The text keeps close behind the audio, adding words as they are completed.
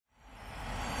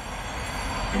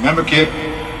Remember, kid,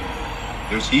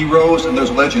 there's heroes and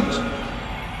there's legends.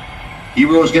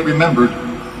 Heroes get remembered,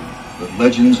 but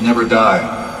legends never die.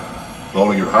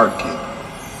 Follow your heart, kid,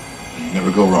 and you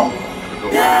never go wrong.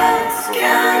 Love's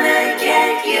gonna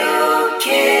get you,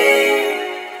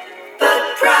 kid,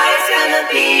 but pride's gonna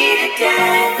be the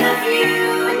death of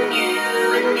you and you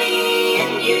and me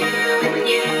and you and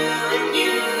you and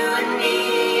you and me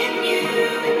and you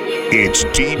and you. It's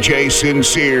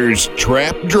djSINcere's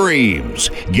Trap Dreams.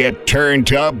 Get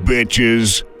turned up,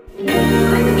 bitches. You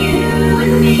and you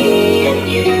and me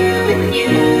and you and you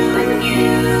and you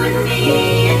and me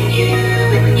and you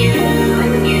and you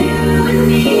and you and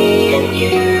me and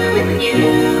you and you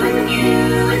and you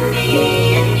and me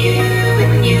and you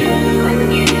and you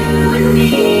and you and me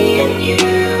and you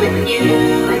and you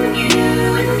and you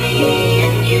and me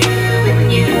and you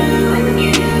and you and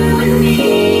you and me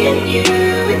and you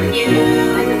and you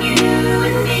and you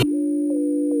and me.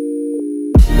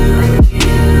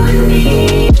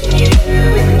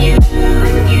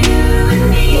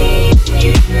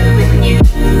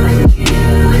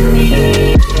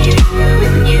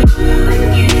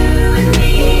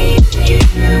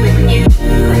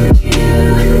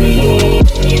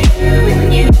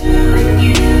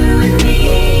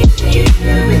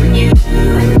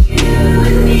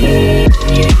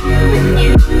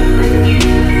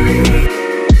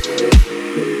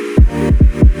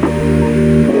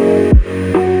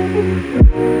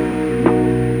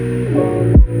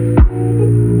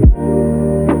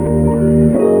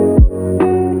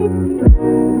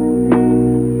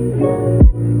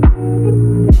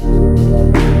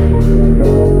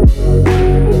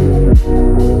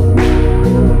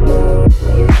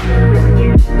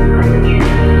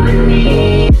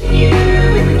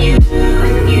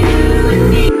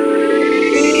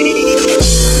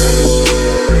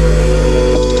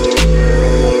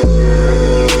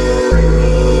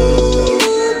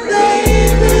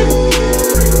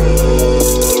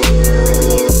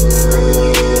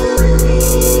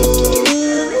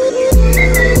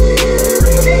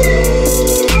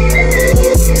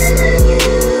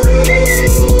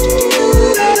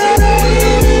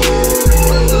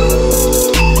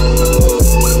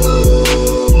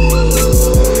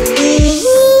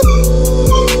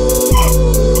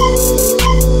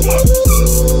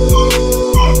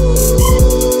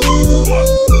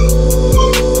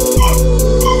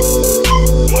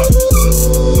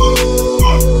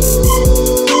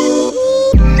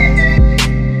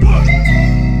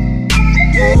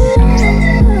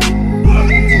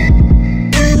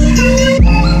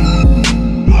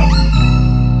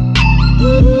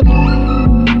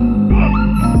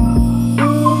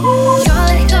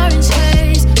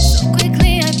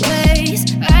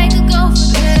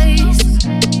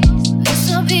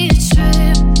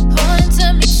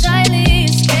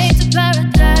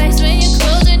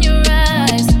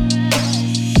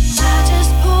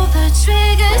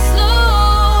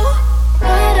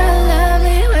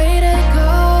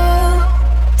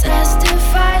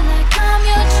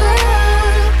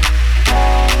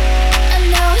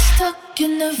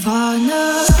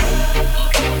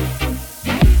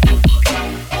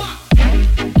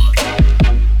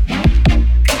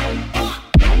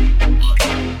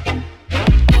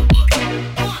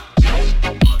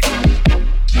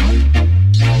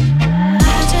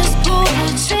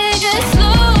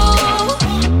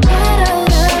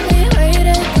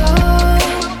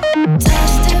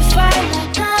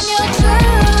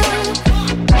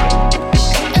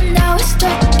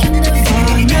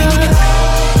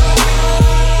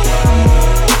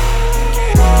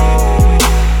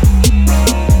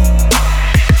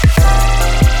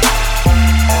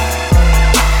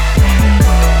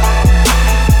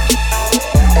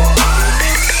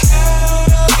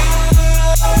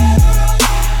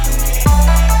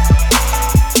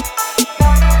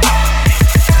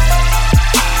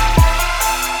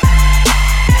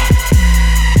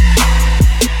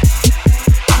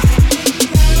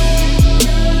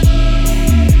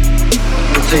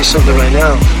 Something right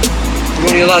now. You're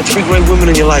only allowed 3 great women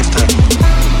in your lifetime.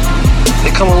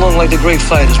 They come along like the great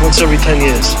fighters once every 10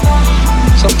 years.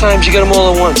 Sometimes you get them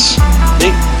all at once.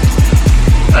 Me?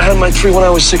 I had my 3 when I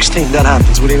was 16. That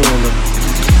happens. What do you know?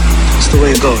 It's the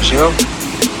way it goes, you know?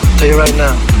 I'll tell you right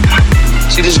now.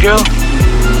 See this girl?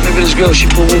 Maybe this girl, she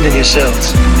put wind in your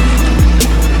sails.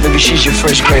 Maybe she's your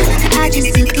first great one. I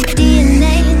just took a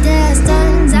DNA test.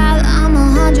 Turns out I'm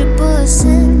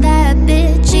 100% that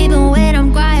bitch. Even when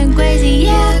I'm crying crazy,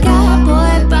 yeah, I got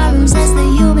boy problems. That's the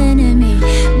human in me.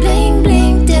 Bling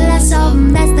bling till I solve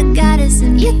them. That's the goddess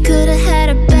in me. You could've had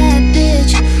a bad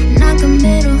bitch, knock a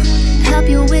middle, help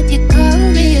you with your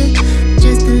career,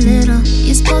 just a little.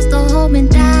 You're supposed to hold me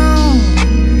down.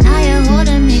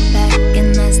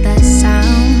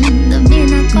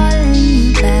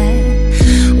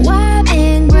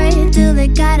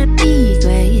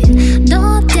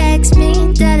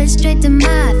 straight to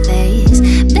my face.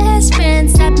 Best friend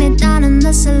sat me down in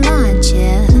the salon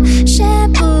chair.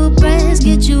 Shampoo breaths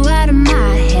get you out of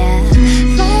my hair.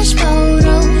 Flash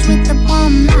photos with the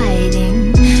palm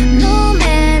lighting. No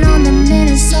man on the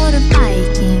Minnesota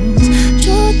Vikings.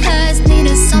 Truth hurts,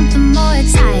 needed something more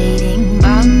exciting.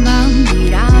 Bam bam,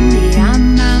 bam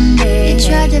bam bam. You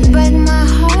tried to break my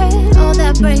heart, oh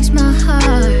that breaks my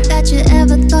heart. That you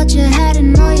ever thought you had to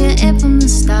know you're in from the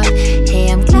start. Hey,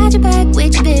 I'm glad you're back,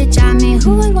 which bitch? I mean,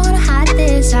 who would wanna hide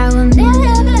this? I will never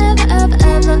ever ever ever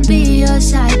ever be your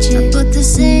side chick. I put the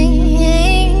sing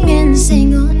in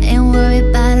single, ain't worried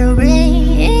about a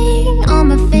ring on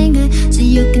my finger, so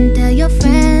you can tell your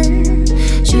friend.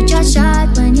 Shoot your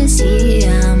shot when you see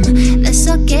him. That's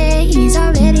okay, he's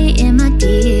already in my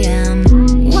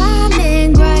DM. Why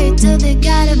men great till they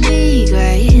gotta be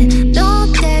great?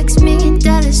 Don't text me,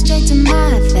 tell it straight to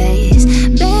my face.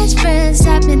 Best friend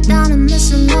sat me down in the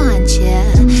salon chair.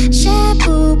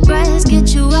 Shampoo breaths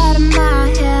get you out of my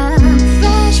hair.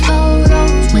 Flash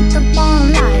photos with the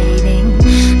palm lighting.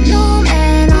 No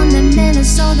man on the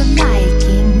Minnesota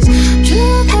Vikings.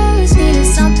 Truth hurts, needed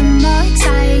something more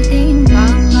exciting.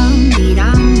 Bam bam,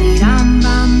 bam bam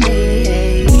bam,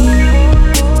 hey.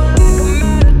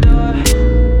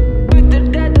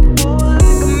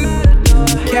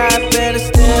 Cap and a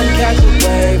stem, catch a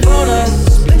wave on us.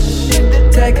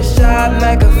 Take a shot,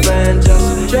 make a friend,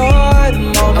 just enjoy the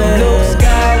moment. I'm Luke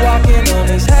Skywalking on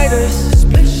these haters.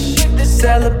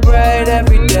 Celebrate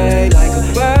every day like a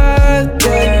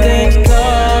birthday. Things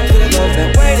come to those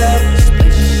that wait up.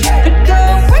 But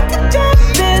don't wait to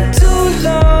jump in too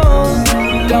long.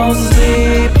 Don't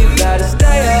sleep, you gotta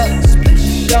stay up.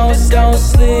 Don't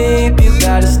sleep, you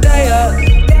gotta stay up.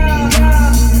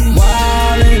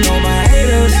 Wildin' on my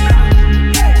haters.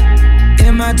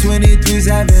 In my 23s,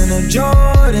 having a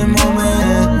Jordan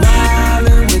moment.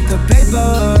 Wildin' with the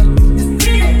paper.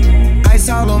 Ice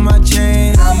all on my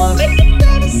chain.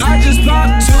 I just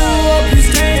popped 2 up, you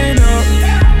staying up.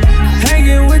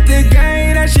 Hanging with the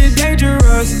gang, that shit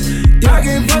dangerous. Y'all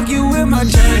can fuck you with my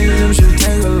chain, them should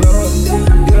take a look.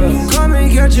 Yeah. Come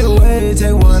and catch a wave,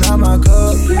 take one out my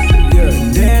cup. Yeah.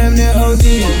 Damn the OD,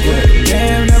 yeah.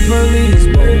 Damn the police.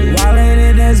 Wildin'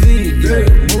 in SV,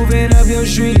 yeah. Moving up your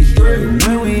street.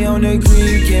 When we on the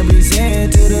creek, can't be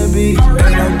saying to the beat.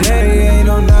 Ain't no day, ain't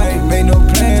no night, make no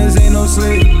plans, ain't no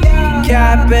sleep.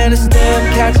 Cap and a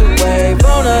stem, catch a wave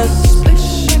on us.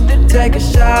 Take a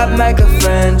shot, make a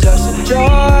friend, just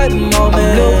enjoy the moment.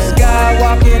 I'm Luke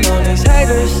Skywalking on these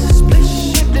haters.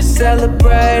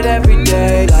 Celebrate every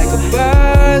day like a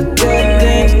birthday.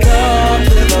 Things come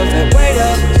to those that wait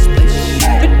up.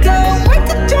 But don't wait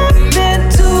to jump in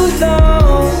too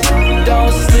long.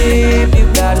 Don't sleep, you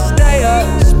gotta stay up.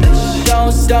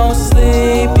 Don't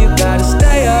sleep, you gotta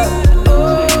stay up.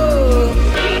 Ooh.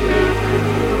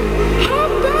 How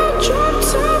about drop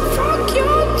top, fuck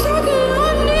your talking,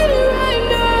 I need it right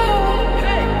now.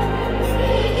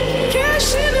 Cash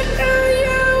in the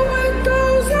area, what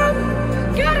goes up,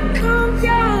 gotta come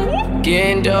down.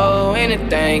 Getting dough,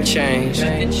 anything change.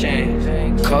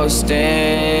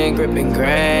 Coasting, gripping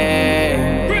grain.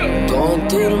 Going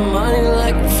through the money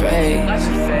like a phase.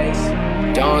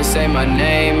 Don't say my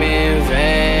name in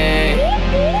vain.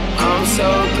 I'm so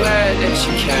glad that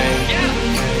you came.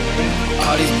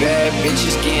 All these bad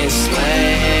bitches getting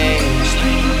slain.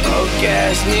 Oh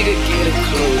gas, nigga, get a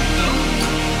clue.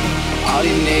 All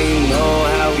these niggas know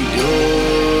how we do.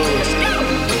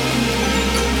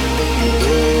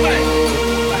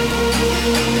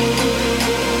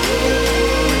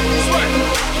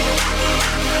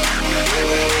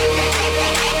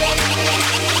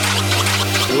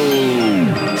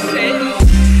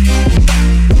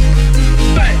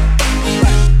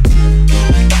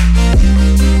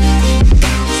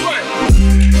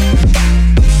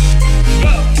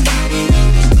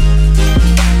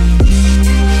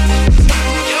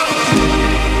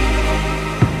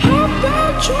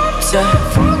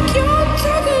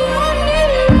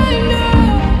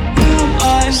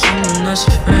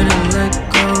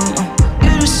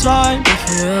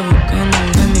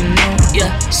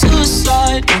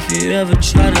 If you ever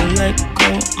try to let go,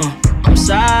 I'm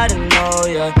sad, I know,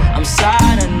 yeah. I'm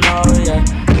sad, I know, yeah.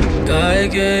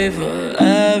 God gave her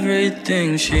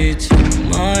everything. She took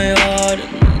my heart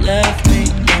and left me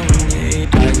lonely.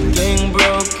 I think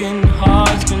broken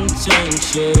hearts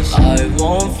contentious. I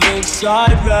won't fix,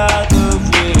 I'd rather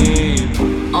weep.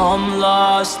 I'm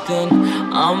lost and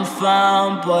I'm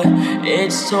found, but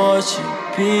it's torture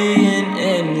being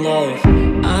in love.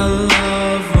 I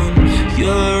love when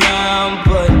you're around,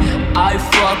 but I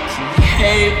fucking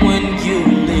hate when you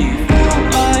leave.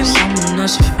 I'm someone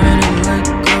that's afraid to let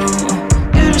go.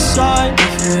 You're the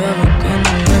you ever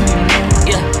gonna let me know?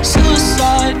 Yeah,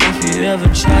 suicide if you ever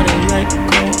try to let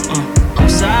go. I'm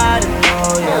sad and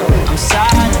all, yeah. I'm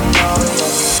sad and all,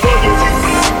 yeah.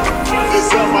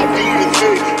 It's on my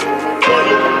DNA.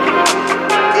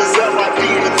 It's on my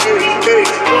DNA.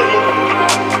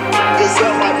 It's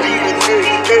on my DNA.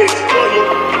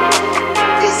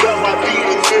 It's on my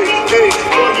DNA.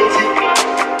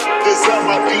 It's on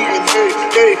my DNA.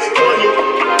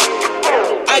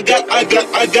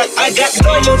 I got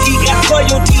loyalty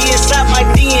inside my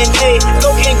DNA.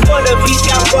 Cocaine quarter piece,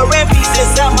 got war and peace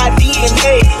inside my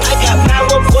DNA. I got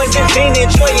power, poison, pain, and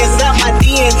joy inside my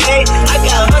DNA. I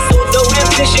got hustle, though,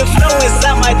 ambition, flow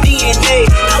inside my DNA.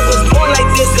 I was born like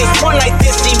this,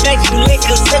 immaculate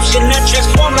conception. I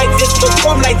transform like this,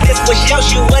 perform like this, push out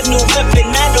you a new weapon.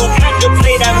 I don't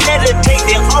contemplate, I meditate,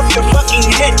 then off your fucking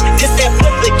head. This that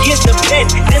put the kids to bed.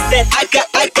 This that I got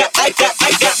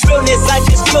realness, I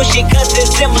just feel shit cause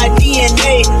it's in my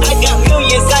DNA. I got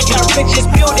millions, I got riches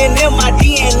building in my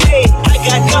DNA. I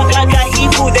got dark, I got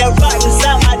evil that rot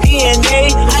inside my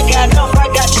DNA. I got love, I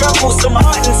got trouble, some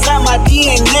heart inside my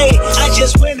DNA. I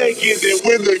just win again, then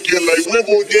win again, like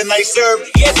Wimbledon I serve.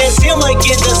 Yeah, that's him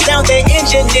again, the sound that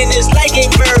engine in is like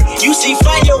a bird. You see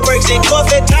fireworks and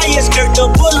Corvette tires skirt the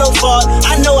boulevard.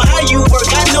 I know how you work,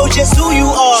 I know just who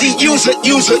you are. See, use it.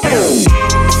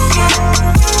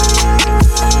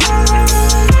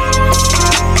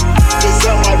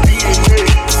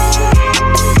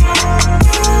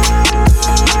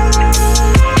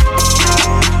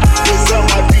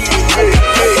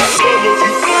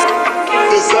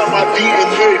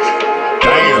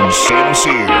 Damn,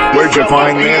 Sincere. Where'd you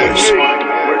find this?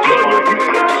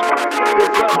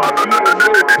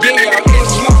 Yeah,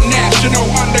 Islam National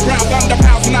Underground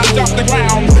Thunderpounds when I stop the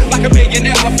ground. Like a million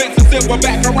elephants and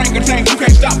silverback orangutans. You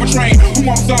can't stop a train. Who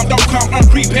wants some? Don't come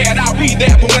unprepared. I'll be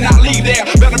there, but when I leave there,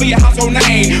 better be a household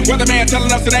name. Weatherman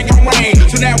telling us it ain't gon' rain.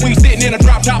 So now we sitting in a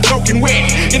drop top soaking wet.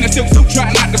 In a silk suit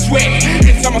trying not to sweat.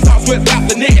 In somersaults without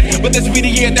the net. But this will be the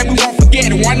year that we won't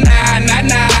forget.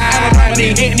 1999. I don't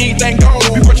need anything goes.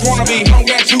 Be what you wanna be. Long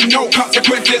as you know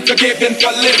consequences are given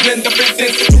for living. The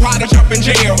business too hard to jump in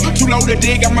jail. Too low to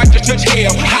dig, I might just touch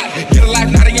hell. Hot, get a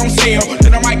life, not on sale.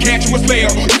 Then I might catch you a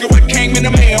spell. Look at what came in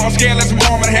the mail. I'm scared as a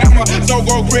arm and hammer. So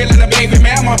go grilling a baby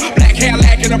mama. Black hair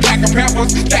lacking a pack of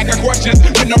peppers. Stack of questions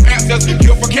with no answers.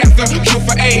 Cure for cancer, cure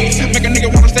for AIDS. Make a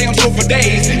nigga wanna stay on tour for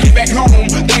days. Get back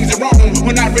home, things are wrong.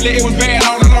 When not really, it was bad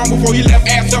all along. Before you left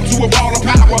ass up to a ball of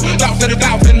power. Thoughts at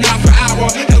 1,000 miles per hour.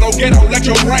 Hello ghetto, let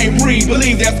your brain breathe.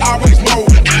 Believe there's always more.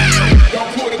 Don't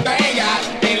pull the thing out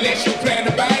unless you plan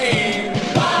to bang.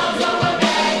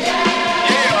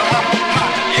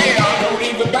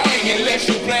 Unless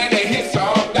you plan to hit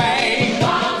something.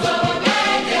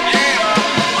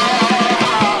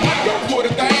 Don't put a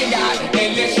thing out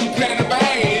unless you plan to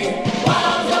bang.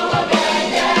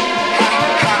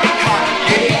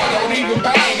 Don't even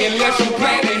bang unless you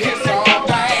plan to hit something.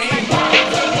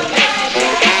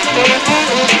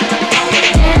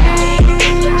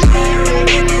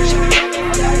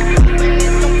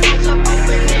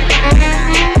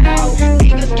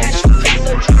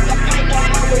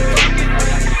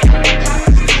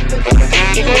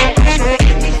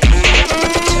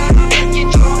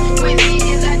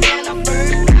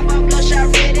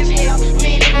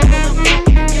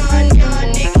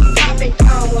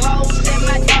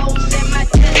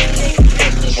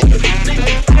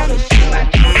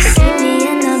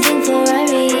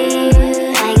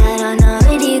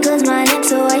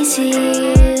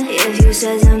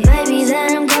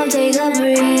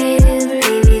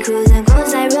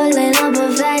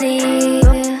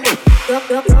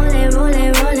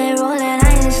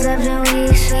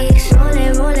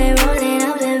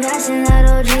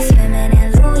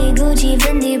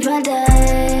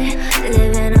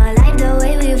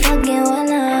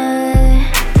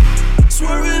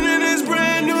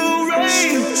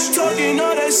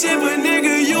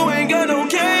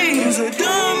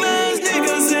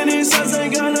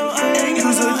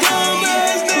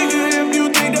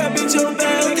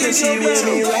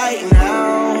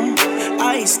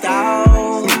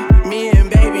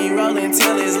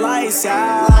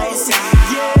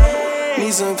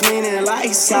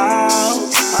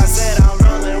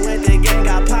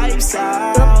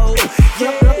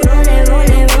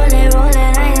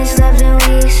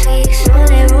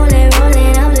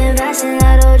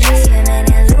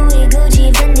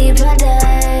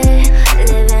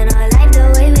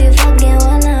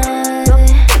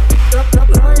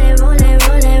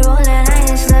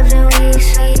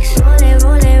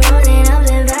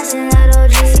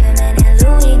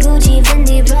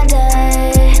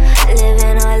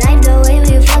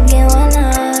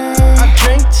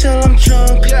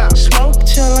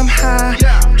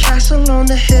 on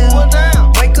the hill.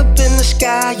 Wake up in the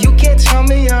sky, you can't tell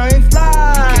me I ain't fly.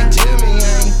 You can't tell me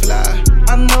I ain't fly.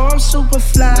 I know I'm super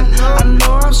fly, I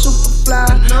know I'm super fly.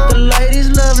 The ladies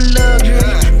love luxury,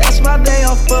 that's why they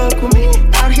all fuck with me.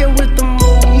 Out here with the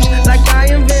moves, like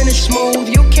I invented smooth.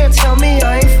 You can't tell me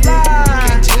I ain't fly. You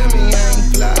can't tell me I ain't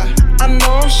fly. I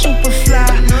know I'm super fly,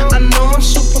 I know I'm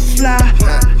super fly.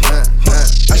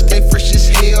 I stay fresh as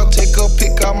hell, take a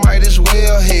pic, I might as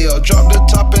well. Hell, drop the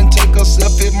top and take a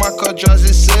selfie, my car drives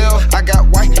itself. I got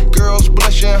white girls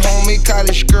blushing, homie,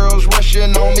 college girls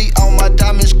rushing on me. All my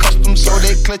diamonds custom, so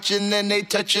they clutching and they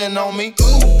touching on me.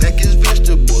 Ooh, think it's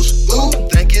vegetables, ooh,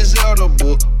 think it's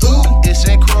edible, ooh, it's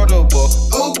incredible,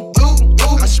 ooh, ooh,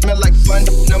 ooh. I smell like fun,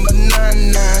 number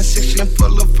 99, section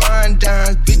full of fine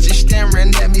dimes. Bitches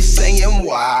staring at me saying,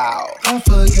 wow.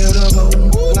 Unforgettable,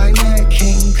 like that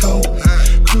King Cole.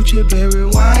 Coochie berry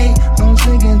wine, I'm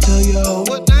singing to you. A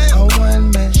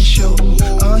one-man show, a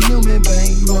human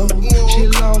bankroll. She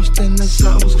lost in the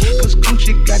sauce, cause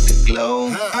Coochie got the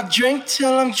glow. I drink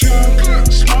till I'm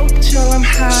drunk, smoke till I'm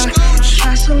high.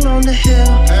 Castle on the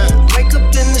hill, wake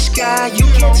up in the sky. You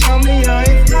can't tell me I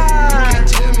ain't fly. You can't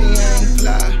tell me I ain't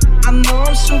fly. I know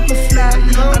I'm super fly, I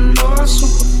know I'm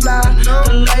super fly.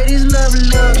 The ladies love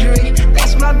luxury,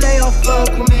 that's why they all fuck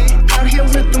with me. Out here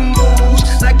with the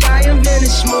moves, like I invented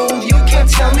smooth. You can't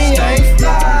tell me I ain't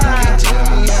fly.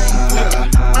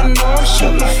 I know I'm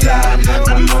super fly, I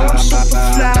know I'm super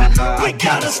fly. I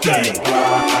gotta stay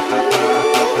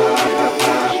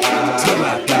till I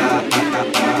die.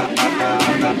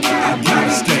 I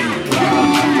gotta stay till I die. I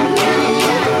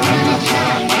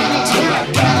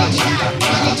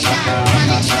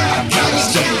gotta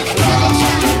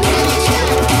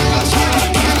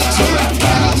stay till I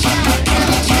die.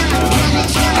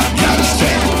 I gotta stay.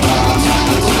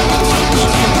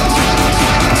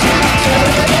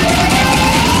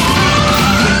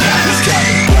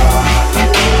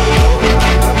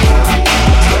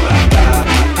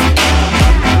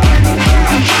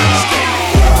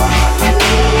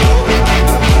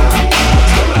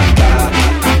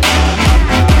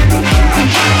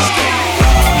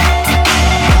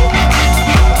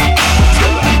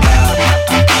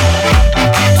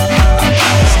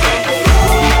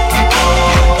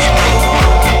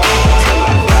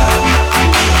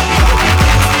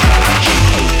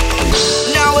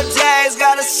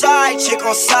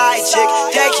 Side chick,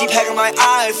 they keep hacking my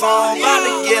iPhone. About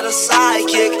to get a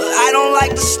sidekick. I don't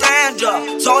like to stand up,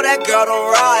 told that girl to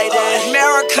ride it.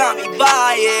 Murakami,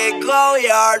 buy it. Go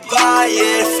yard, buy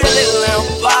it. Philly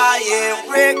Lim, buy it.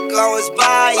 Rick Owens,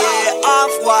 buy it.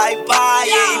 Off-White,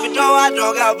 buy it. Even though I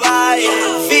don't got buy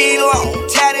it. V-Long,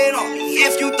 tatted on me.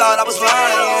 If you thought I was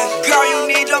lying, girl,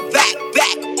 you need a back,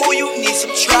 or you need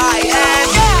some trying.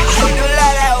 How you do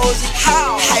like that, Uzi?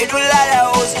 How you do like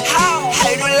that, Uzi? How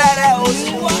you do like that,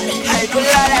 Uzi? How you do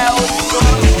like that, Uzi?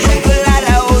 How you do like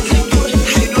that, Uzi?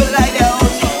 How you do like that,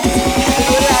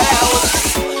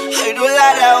 Uzi? How you do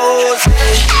like that, Uzi?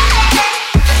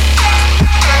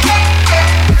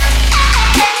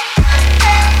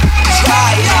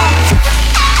 Try it.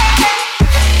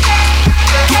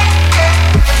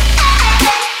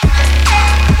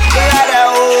 Like that,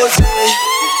 Uzi.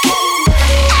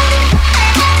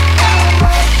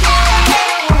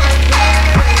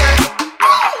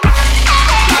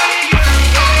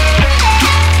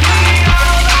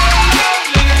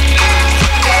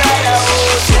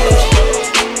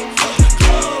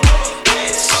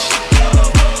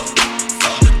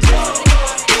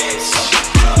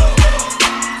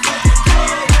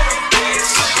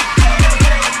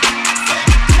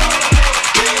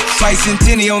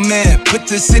 Centennial man, put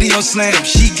the city on slam.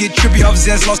 She get trippy off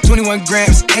Zans, lost 21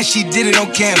 grams, and she did it on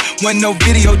cam. Wasn't no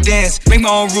video dance, make my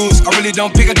own rules. I really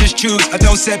don't pick, I just choose. I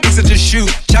don't set picks, I just shoot.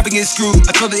 Chopping get screwed.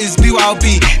 I told her it's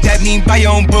BYOB, that mean buy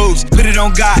your own boobs. Put it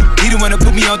on God, he the one to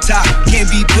put me on top. Can't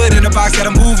be put in a box, gotta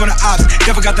move on the ops.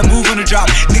 Never got the move on the drop.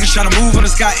 Niggas tryna move on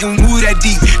the sky and move that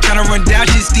deep. Tryna run down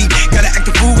shit steep. Gotta act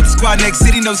the fool with the squad, next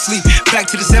city, no sleep. Back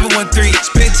to the 713.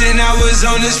 Spent 10 hours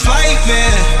on this flight,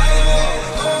 man.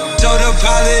 Told the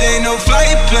pilot ain't no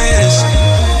flight plans.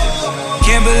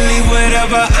 Can't believe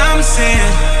whatever I'm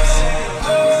saying.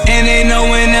 And they know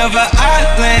whenever I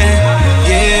land.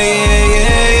 Yeah, yeah,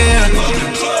 yeah, yeah.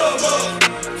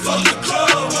 Fuck the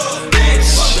club,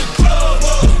 bitch. Fuck the club,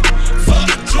 fuck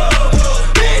the club,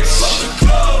 bitch. Fuck the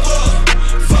club,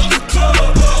 fuck the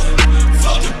club,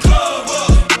 fuck the club,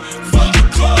 fuck the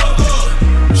club.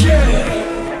 Yeah,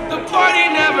 the party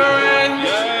never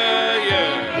ends.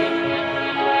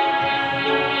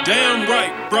 Damn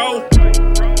right, bro.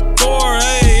 4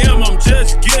 a.m. I'm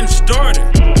just getting started.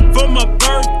 For my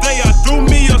birthday, I threw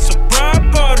me a surprise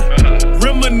party.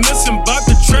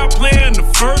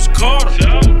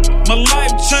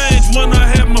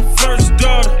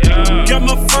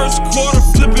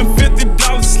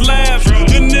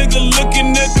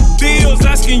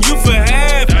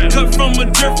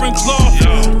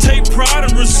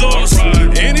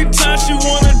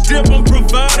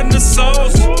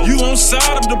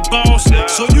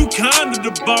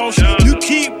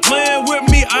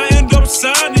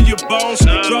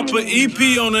 Drop an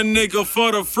EP on a nigga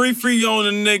for the free on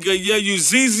a nigga. Yeah, you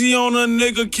ZZ on a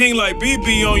nigga, king like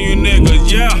BB on you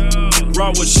nigga. Yeah,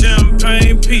 rock with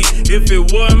Champagne P. If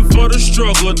it wasn't for the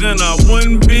struggle, then I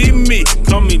wouldn't be me.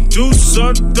 Call me Deuce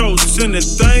or Dose,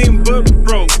 anything but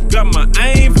broke. Got my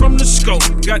aim from the scope,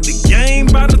 got the game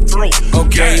by the throat.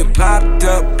 Okay, you popped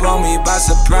up on me by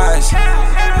surprise.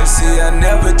 And see, I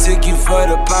never took you for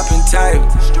the poppin' type.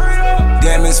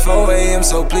 Damn, it's 4 a.m.,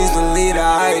 so please believe the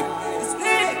hype.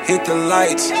 Hit the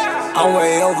lights, I'm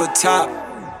way over top.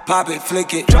 Pop it,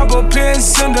 flick it. Drop a pin,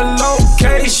 send a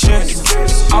location.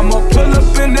 I'ma pull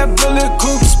up in that bullet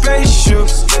coupe spaceship.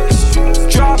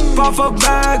 Drop off a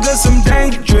bag of some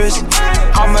dangerous.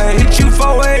 I'ma hit you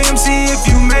 4 a.m., see if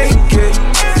you make it.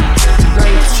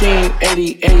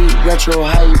 1988 retro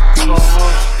hype beat.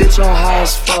 Bitch on high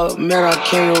as fuck, man, I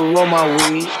can't even roll my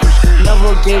weed.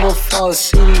 Never gave a fuck,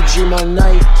 CDG my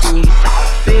Nike.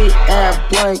 Big ass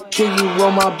blunt, can you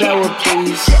roll my barrel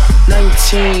please?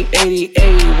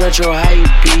 1988 retro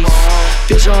hype beat.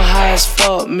 Bitch on high as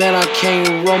fuck, man, I can't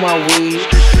even roll my weed.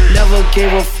 Never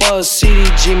gave a fuck,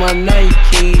 CDG my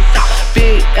Nike.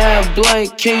 Big ass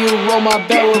blunt, can you roll my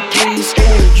barrel please?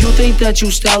 You think that you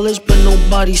stylish, but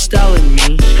nobody styling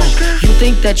me. You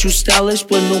think that you stylish,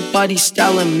 but nobody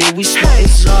styling me. We smoke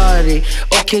exotic,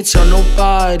 okay, tell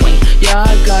nobody. Yeah,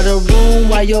 I got a room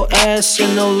while your ass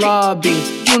in the lobby.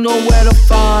 You know where to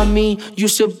find me.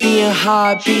 Used to be in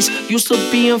hobbies, used to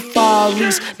be in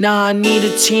follies. Now I need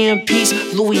a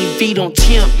 10-piece. Louis V don't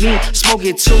tempt me. Smoke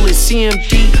it till it's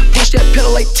empty. Push that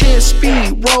pedal like 10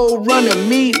 speed. Roll runner,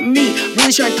 meet me.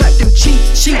 Really try to clap them cheap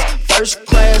sheets. First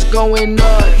class going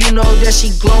up, you know that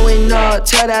she glowing up.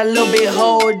 Tell that little bit,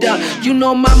 hold up. You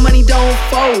know my money don't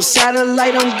fold.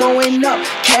 Satellite, I'm going up.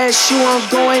 Cashew, I'm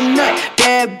going up.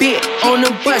 Bad bit on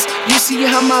the bus. You see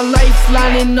how my life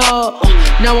lining up.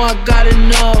 Now I got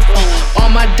enough. All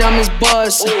my diamonds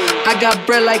bust. I got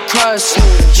bread like crust.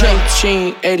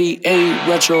 1988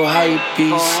 retro hype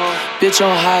beast. Bitch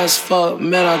on high as fuck,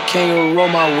 man, I can't even roll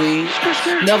my weed.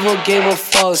 Never gave a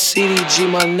fuck, CDG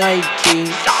my Nike.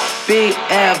 Big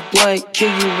ass blunt,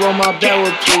 can you roll my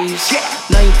barrel please?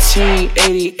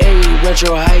 1988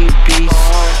 retro hype beast.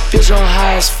 Bitch on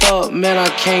high as fuck, man, I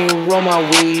can't even roll my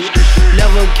weed.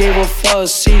 Never gave a fuck,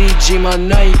 CDG my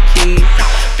Nike.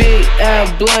 Big ass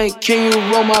blunt, can you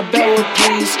roll my barrel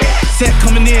please? Set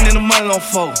coming in and the money on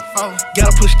fold.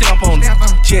 Gotta put a stamp on it.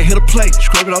 Yeah, hit a plate,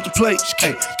 scrape it off the plate.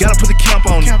 Hey, gotta put the camp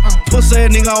on it. Pussy ass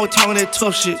nigga always talking that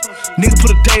tough shit. Nigga put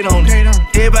a date on it.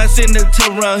 Everybody sitting at the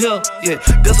table around here. Yeah,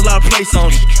 there's a lot of place on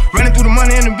it. Running through the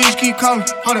money and the bitch keep calling.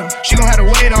 Hold up, she gon' have to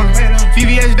wait on it.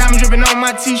 VVS diamond dripping on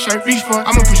my t-shirt. Reach for it,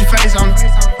 I'ma put your face on it.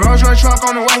 Rolls Royce truck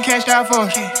on the way, cashed out for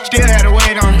it. Still had to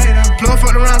wait on it. Plug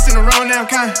fucked around, send the wrong damn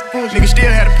kind. Nigga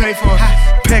still had to pay for it.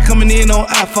 Pack coming in on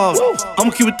iPhone. I'ma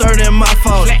keep it 30 in my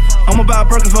fault. I'ma buy a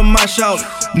Birkin for my shout.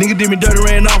 Nigga did me dirty,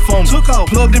 ran off on me.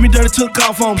 Plug did me dirty, took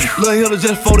off on me. Lil' Hilda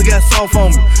just folded, got soft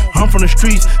on me. I'm from the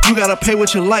streets, you gotta pay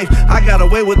with your life. I got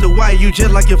away with the white, you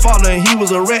just like your father and he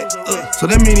was a rat. So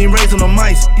that mean he raising them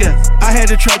mice, yeah. I had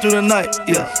to try through the night,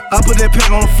 yeah. I put that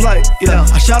pack on a flight, yeah.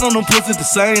 I shot on them pussies the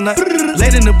same night.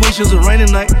 Late in the bushes, a rainy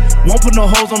night. Won't put no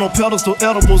hoes on no pedals, no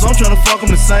edibles. I'm tryna fuck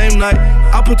them the same night.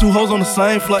 I put 2 hoes on the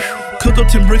same flight. Cooked up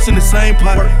 10 bricks in the same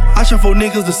pot. I shot 4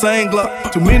 niggas the same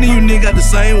Glock. Too many of you niggas got the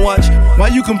same watch. Why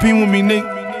you compete with me,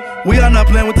 nigga? We are not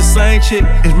playing with the same chick.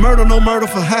 It's murder, no murder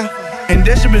for high. And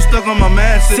that shit been stuck on my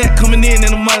mindset. Set coming in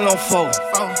and the money on fold.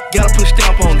 Gotta put a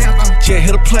stamp on it. Yeah,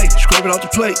 hit a plate, scrape it off the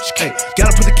plate. Hey,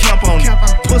 gotta put the camp on it.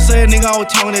 Pussy ass nigga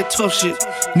always talking that tough shit.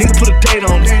 Nigga put a date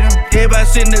on it. Everybody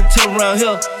sitting at the table around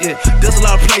here. Yeah, there's a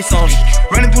lot of place on it.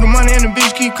 Running through the money and the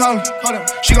bitch keep calling. Hold up,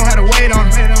 she gon' have to wait on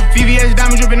it. VVS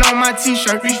diamond dripping on my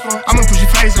t-shirt. Reach for it, I'ma put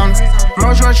your face on it.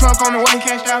 Rolls Royce truck on the way,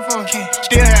 cashed out for it.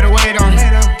 Still had to wait on it.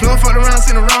 Plug fucked around,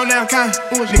 send the wrong damn kind.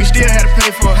 Nigga still had to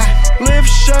pay for it. Live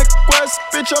Shack West,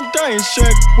 bitch, I'm dying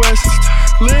Shack West.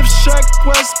 Live Shack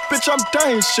West, bitch, I'm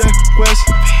dying Shack West.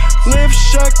 Live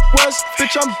Shack West,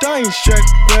 bitch, I'm dying Shack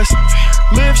West.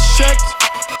 Live Shack.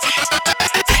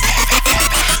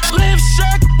 Live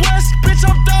Shack West, bitch,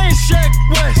 I'm dying Shack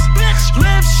West. Bitch,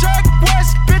 live Shack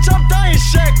West, bitch, I'm dying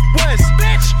Shack West.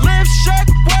 Bitch, live Shack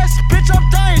West, bitch, I'm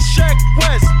dying Shack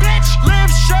West. Bitch,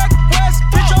 live Shack West,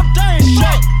 bitch, I'm dying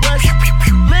Shack West.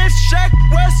 Live Shack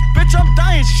West, bitch, I'm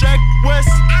dying Shack West.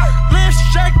 Live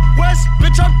Shack West,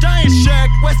 bitch, I'm dying Shack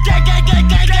West. Gang, gang, gang,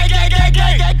 gang, gang, gang, gang,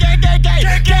 gang, gang, gang, gang,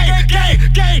 gang,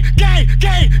 gang, gang, gang,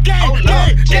 gang, gang. Oh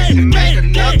Lord, just made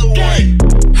another one.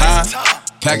 Huh?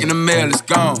 Packing the mail, it's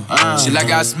gone. Shit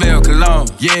like I smell cologne.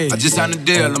 Yeah, I just signed a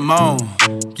deal, I'm on.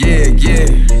 Yeah, yeah.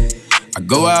 I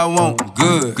go where I want, I'm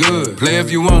good, good. Play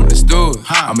if you want, let's do it.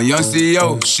 I'm a young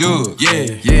CEO, sure, yeah.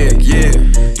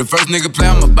 The first nigga play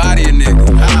on my body, a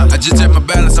nigga. I just check my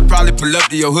balance, I probably pull up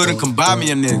to your hood and come buy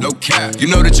me a nigga. No cap. You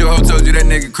know that your hoe told you that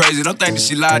nigga crazy. Don't think that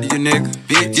she lied to you, nigga.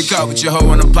 Bitch, get caught with your hoe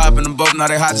when I'm popping them both. Now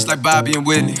they hot just like Bobby and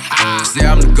Whitney. Say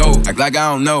I'm the GOAT, act like I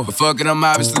don't know. But fuck it, I'm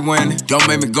obviously winning. Don't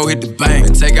make me go hit the bank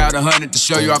and take out 100 to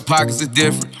show you our pockets is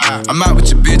different. I'm out with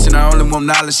your bitch and I only want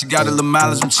knowledge. She got a little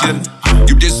mileage, I'm chillin'.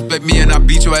 You disrespect me and I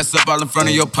beat your ass up all in front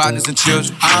of your partners and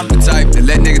children. I'm the type that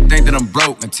let niggas think that I'm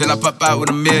broke until I pop out with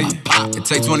 $1 million. And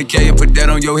take 20K and put that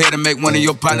on your head and make one of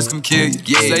your partners come kill you.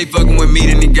 Yeah. Say fucking with me,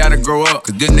 then he gotta grow up,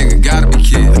 cause this nigga gotta be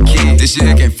killed. This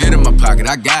shit can't fit in my pocket,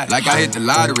 I got it. Like I hit the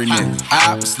lottery, nigga.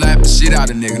 I would slap the shit out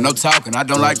of nigga, no talking. I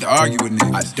don't like to argue with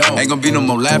niggas. I don't. Ain't gonna be no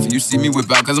more laughing. You see me whip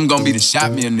out, cause I'm gonna be the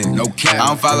shot me a nigga. No cap. I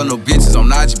don't follow no bitches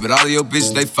on IG, but all of your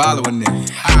bitches, they following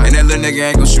nigga. And that little nigga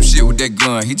ain't gonna shoot shit with that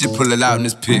gun. He just pull it out in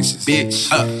his pictures. Bitch.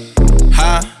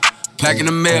 Packing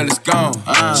the mail, it's gone.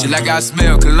 Shit like I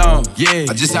smell cologne. Yeah.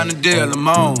 I just signed a deal, I'm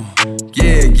on.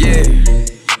 Yeah.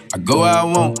 I go where I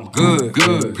want, I'm good,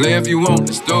 good. Play if you want,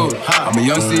 let's do it. I'm a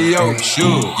young CEO,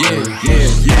 sure. Yeah.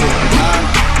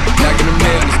 Packing the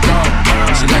mail, it's gone.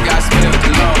 Shit like I smell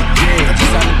cologne. Yeah. I just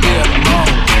signed a deal, I'm on.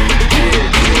 Yeah.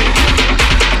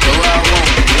 I go where I want,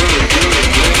 I'm good, good.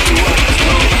 Play if you want, let's do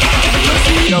it.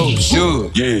 I'm a young CEO, sure.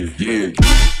 Yeah.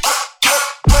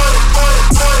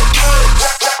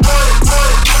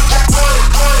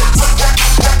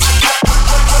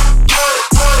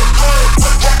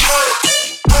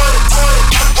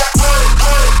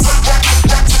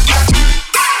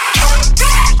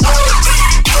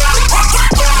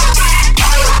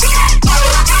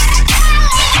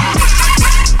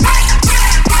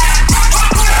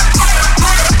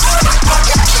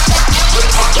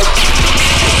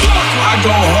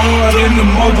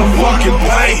 Motherfucking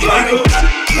pain, nigga.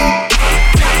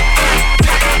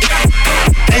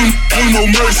 Ain't no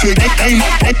mercy, ain't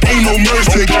no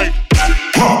mercy. Got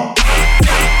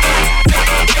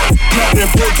that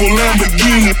purple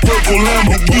Lamborghini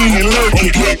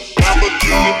lurking.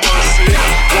 Lamborghini mercy,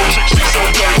 don't chick, she so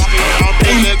thirsty.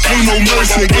 Ain't no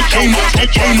mercy, ain't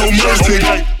no mercy. Lamborghini mercy,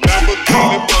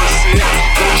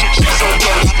 don't chick, she so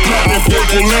thirsty. Got that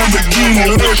purple Lamborghini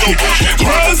lurking.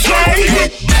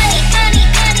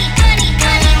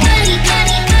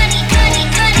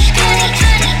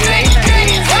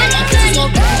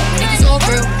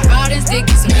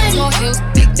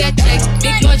 Big that checks,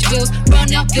 big large bills,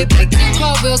 run out, flip like 10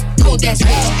 car wheels, cold ass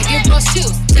bitch. I give raw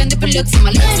chills, 10 different looks, and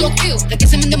my lips so cute. Like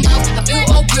it's him in the mouth, I feel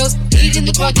all grills, eat in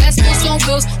the car, gas goes on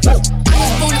wheels. I was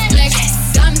born to flex,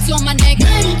 diamonds on my neck.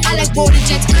 I like more than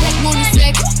checks, I like more than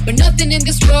sex, but nothing in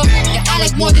this world, yeah, I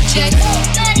like more than checks.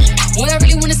 What I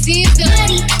really wanna see is done.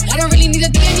 I don't really need a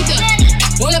thing, anything.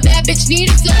 All a bad bitch need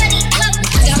is done.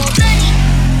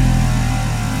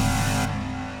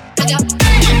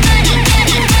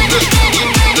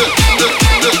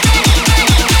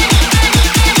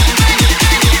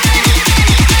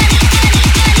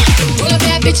 I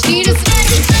got bitch need us.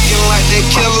 Acting like they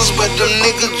killers, but them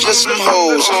niggas just some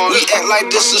hoes. We act like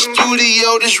this a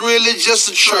studio, this really just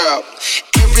a trap.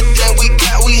 Everything we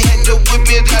got, we had to whip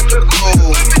it out the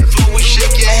gold. Before we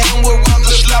shake your hand, we'll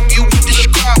rather slap you with the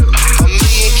scrap. $1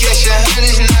 million cash and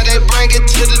honeys, now they bring it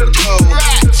to the door.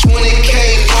 20K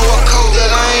for a coat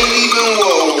that I ain't even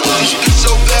wore. This bitch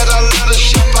so bad, I let her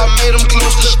shop, I made them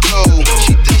close the stove.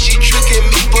 She think she tricking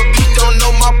me, but bitch don't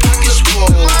know my pocket's full.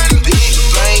 Big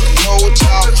bank, roll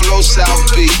top, flow South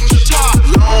Beach.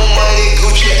 Long money,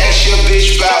 Gucci, ask your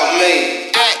bitch about me.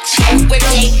 With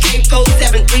me,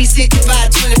 347,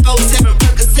 365, 24/7.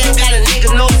 Percocet, got a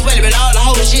nigga no sweater, but all the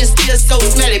whole shit still so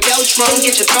smelly. Beltron,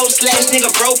 get your throat slashed,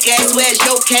 nigga broke ass. Where's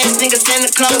your cash, nigga?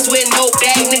 Santa Claus with no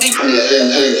bag, nigga.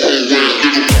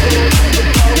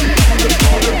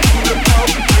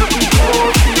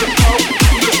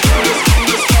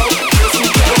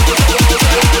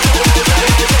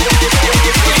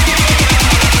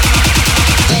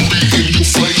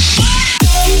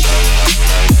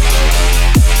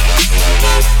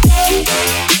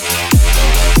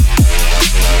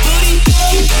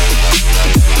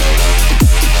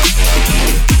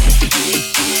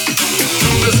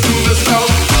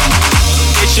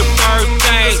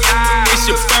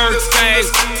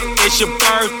 It's your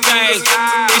birthday,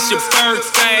 it's your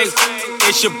birthday,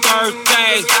 it's your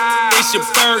birthday, it's your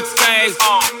birthday.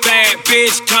 Bad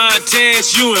bitch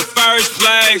contest, you in first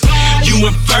place. You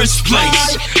in first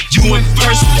place, you in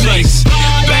first place.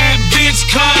 Bad bitch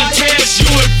contest, you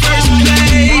in first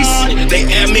place. They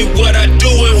ask me what I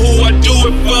do and who I do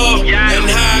it for, and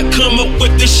how I come up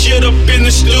with this shit up in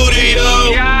the studio.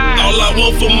 All I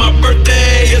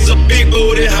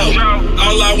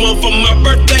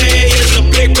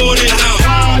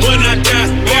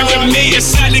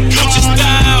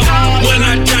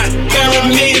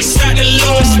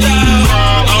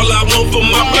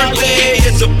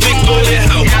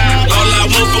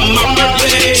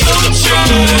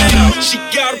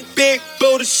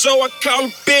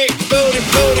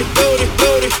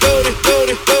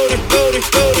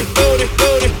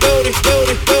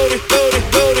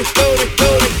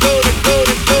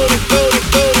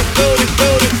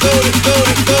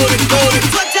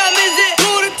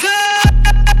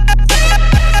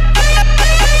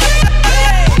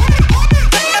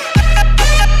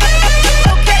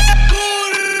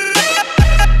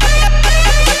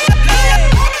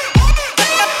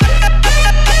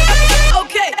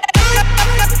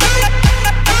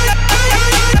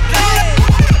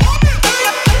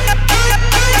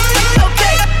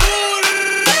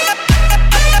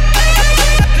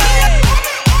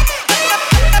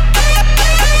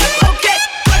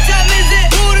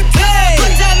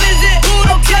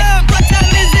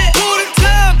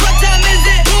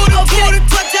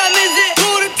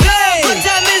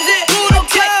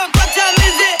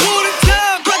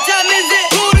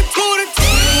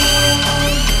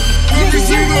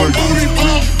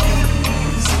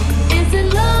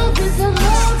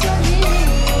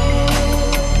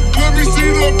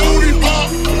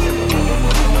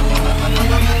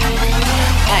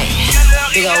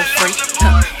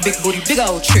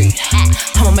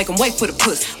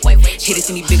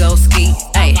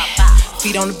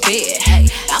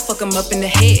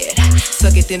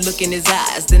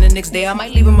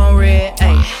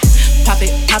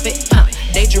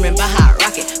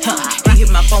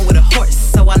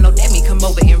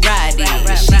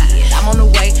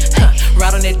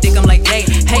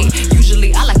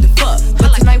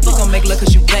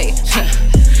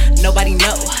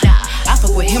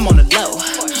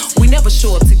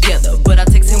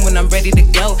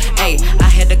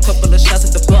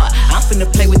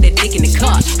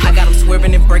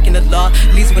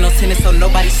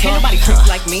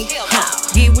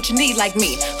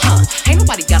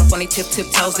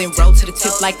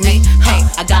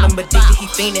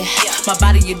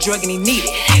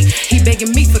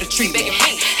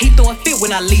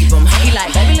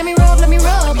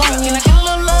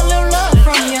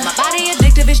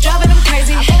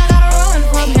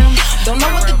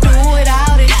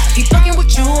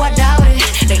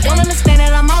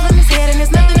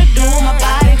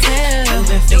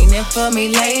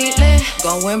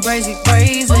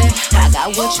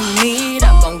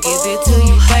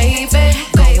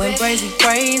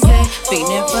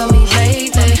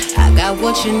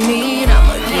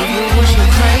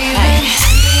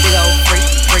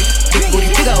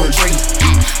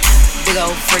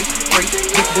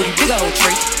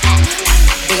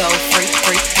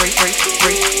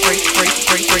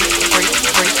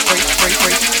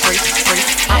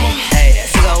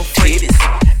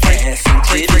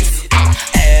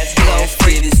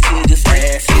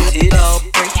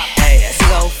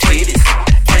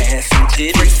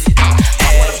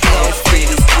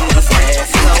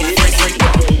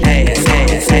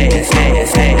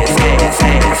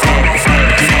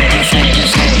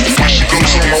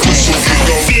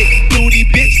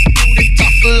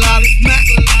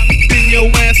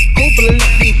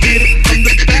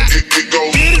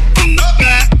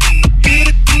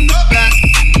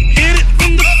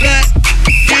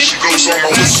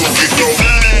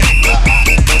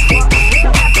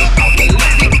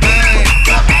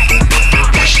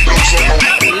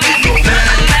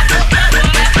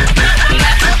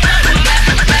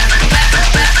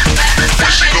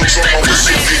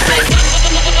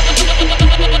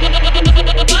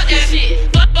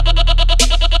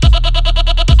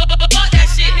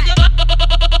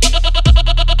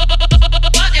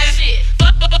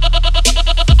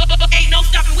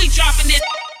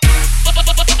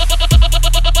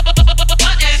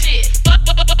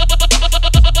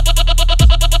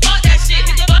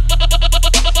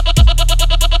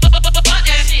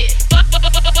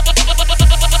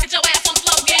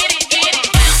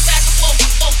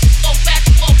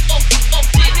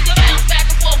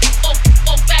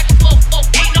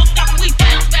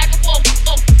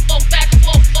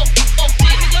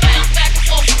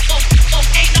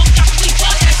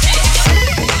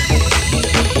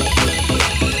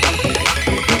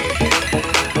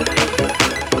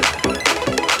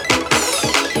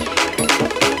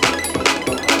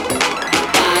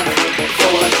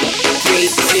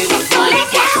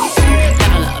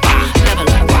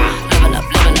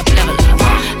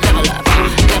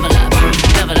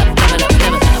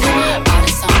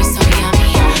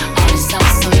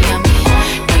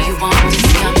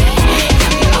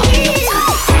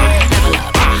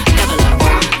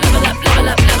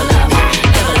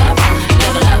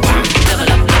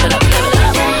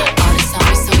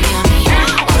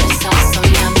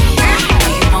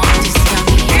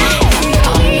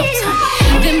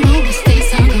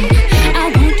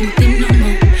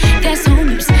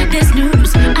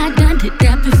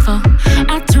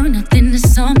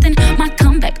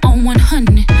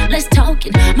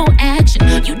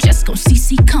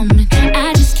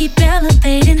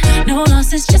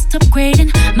kept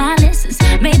upgrading my lessons,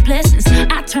 made blessings.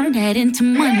 I turned that into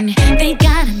money. Thank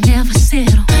God I never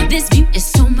settle. This view is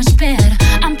so much better.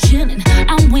 I'm chilling,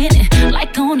 I'm winning,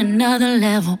 like on another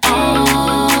level.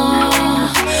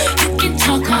 Oh, you can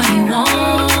talk all you want.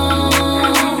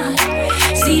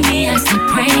 See me as the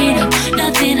prayed up,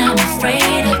 nothing I'm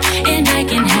afraid of, and I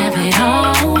can have it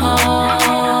all.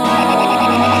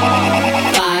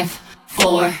 5,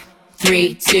 4,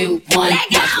 3, 2, 1,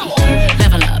 now.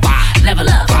 Level up, level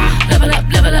up, level up,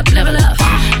 level up, level up,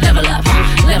 level up,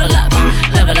 level up,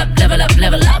 level up, level up,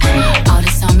 level up. All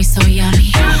this on me so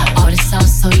yummy, all this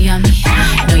sauce so yummy.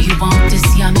 Know you want this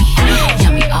yummy,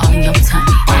 yummy all in your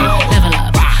tummy. Level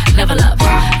up, level up,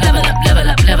 level up, level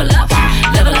up, level up,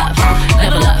 level up,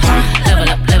 level up, level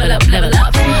up, level up, level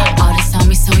up. All this on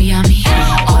me so yummy,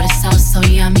 all this sauce so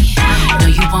yummy. Know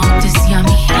you want this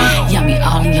yummy, yummy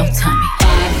all in your tummy.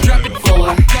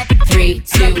 4, 3,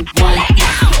 2, 1,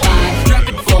 now. 5,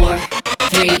 4,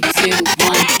 3, 2,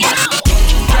 1, now.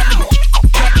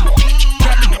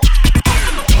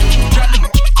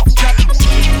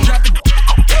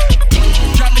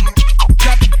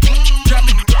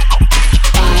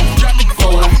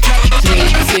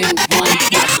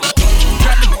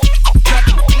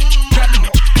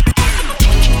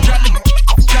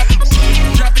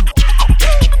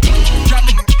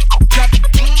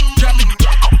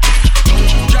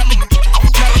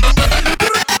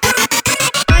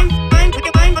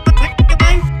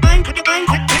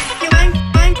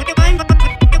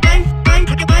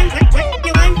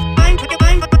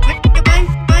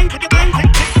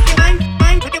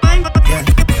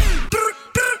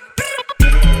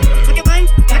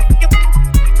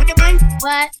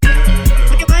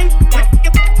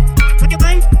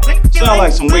 Sound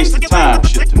like some waste of time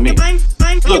shit to me.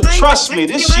 Look, trust me,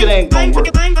 this shit ain't gonna work.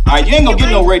 Alright, you ain't gonna get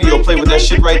no radio play with that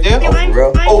shit right there. Oh, for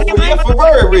real? Oh, for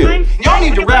very real. Y'all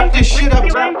need to wrap this shit up.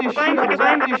 Now,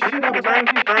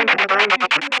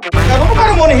 don't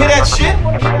nobody wanna hear that shit.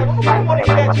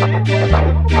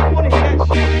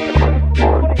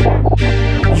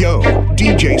 Yo,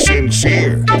 DJ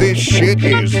Sincere, this shit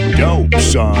is dope,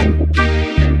 son.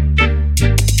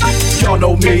 Y'all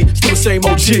know me, still the same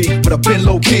OG, but I've been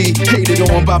low-key. Hated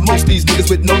on by most these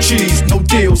niggas with no cheese, no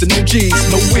deals and no G's,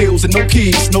 no wheels and no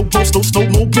keys, no boats, no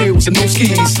snowmobiles and no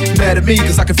skis. Mad at me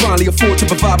cause I can finally afford to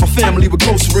provide my family with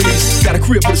groceries. Got a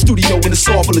crib with a studio and a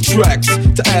saw full of tracks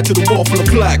to add to the wall full of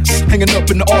plaques, hanging up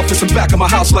in the office and back of my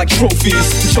house like trophies.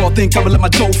 But y'all think I'ma let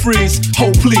my dough freeze?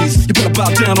 Hold please, you better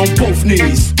bow down on both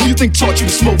knees. Who you think taught you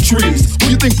to smoke trees? Who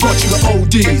you think brought you to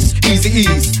ODs, Easy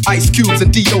E's, Ice Cubes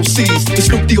and DOCs, the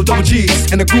Snoop Deal Double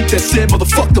G's, and a group that said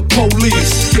motherfuck the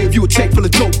police. Gave you a tape full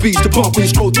of dope beats to bump when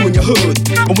you stroll through in your hood.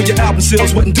 And when your album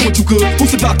sales wasn't doing too good,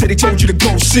 who's the doctor they told you to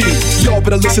go see? Y'all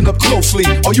better listen up closely.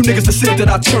 All you niggas that said that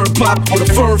I turn pop or the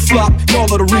firm flop, y'all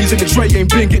are the reason that Dre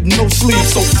ain't been getting no sleep.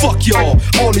 So fuck y'all,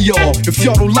 all of y'all. If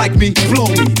y'all don't like me,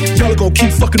 blow me. Y'all are gonna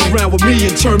keep fucking around with me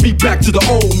and turn me back to the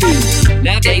old me.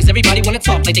 Nowadays everybody wanna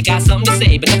talk like they got something to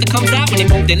say, but nothing comes out when they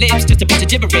move their lips. Just a bunch of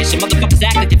gibberish and motherfuckers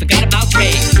act like they forgot about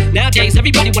Dre. Nowadays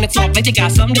everybody wanna talk like they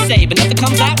got something to say, but nothing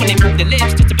comes out when they move their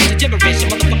lips. Just a bunch of gibberish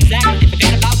and motherfuckers act like they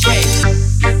forgot about Dre.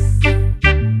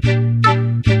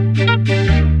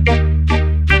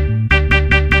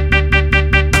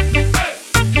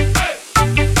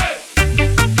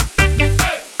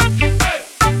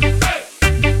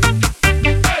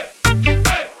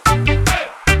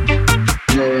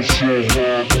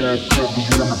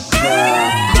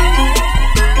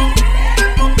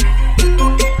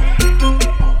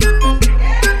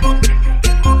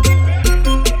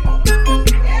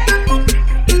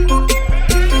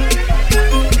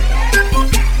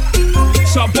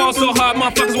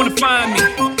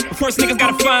 First niggas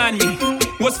gotta find me.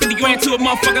 What's 50 grand to a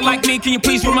motherfucker like me? Can you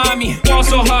please remind me? Ball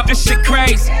so hard, this shit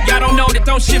crazy. Y'all don't know that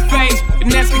don't shit phase. The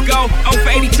next could go 0 for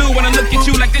 82 when I look at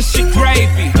you like this shit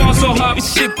gravy. Ball so hard,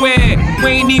 this shit weird. We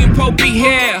ain't even po be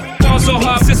here. Ball so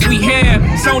hard since we here.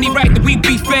 It's only right that we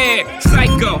be fair.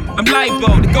 Psycho, I'm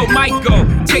libo to go Michael.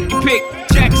 Take your pick.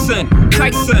 Jackson,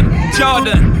 Tyson,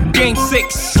 Jordan, Game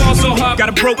 6. Ball so hard, got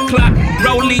a broke clock.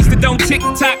 Rollies that don't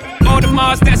tick-tock. All the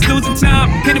Mars that's losing time.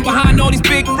 Hidden behind all these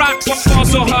big rocks. Ball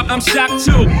so hard, I'm shocked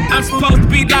too. I'm supposed to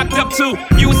be locked up too.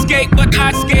 You escape, but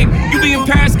I escape. You be in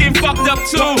Paris getting fucked up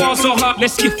too. Ball so hard,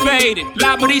 let's get faded.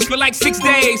 Liberties for like 6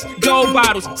 days. Gold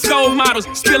bottles, soul models.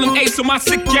 Spilling ace on my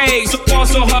sick days. So ball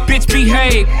so hard, bitch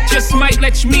behave. Just might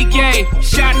let you meet gay.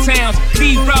 Shot towns,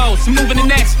 B-rolls, moving the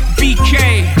next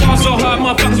BK. Ball so hard,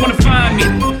 motherfuckers wanna find me.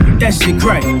 That shit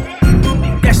crack.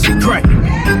 That shit crack.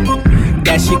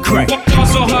 That shit crack. Ball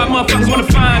so hard, motherfuckers wanna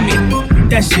find me.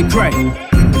 That shit crack.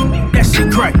 That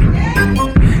shit crack.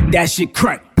 That shit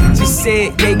crack. She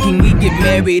said, yeah, can we get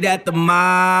married at the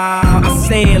mall? I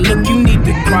said, look, you need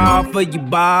to crawl for your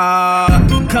bar.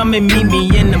 Come and meet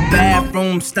me in the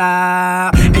bathroom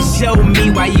style and show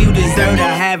me why you deserve to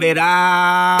have it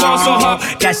all. Boss on her.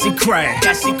 That she crack,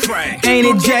 ain't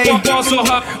it, Jay? Boss on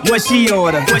her. What she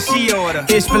order?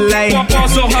 Fish fillet.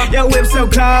 Boss on her. Your whip so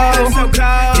cold.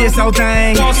 This whole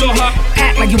thing. Boss on her.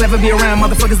 Act like you ever be around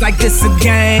motherfuckers like this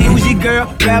again. Who's your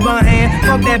girl? Grab her hand.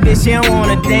 Fuck that bitch, she don't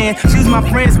wanna dance. She's my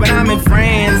friends, but I'm in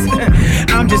France.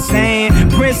 I'm just saying,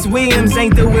 Prince Williams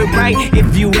ain't do it right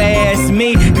if you ask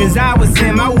me. Cause I was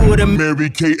him, I would've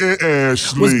married Kate and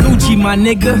Ashley. Was Gucci my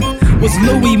nigga? Was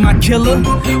Louis my killer?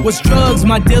 Was drugs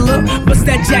my dealer? What's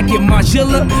that jacket,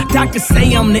 Margilla? Doctors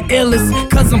say I'm the illest,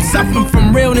 cause I'm suffering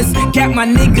from realness. Got my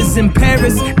niggas in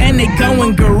Paris, and they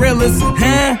going gorillas,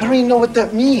 huh? I don't even know what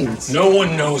that means. No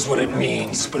one knows what it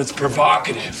means, but it's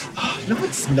provocative. No,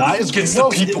 it's not. It gets the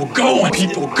people going,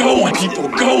 people going, people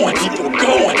going, people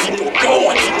going, people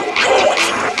going, people going,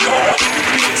 people going.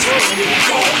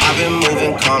 I've been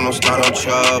moving calm, don't start no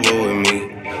trouble with me.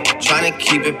 Trying to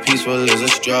keep it peaceful is a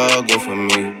struggle for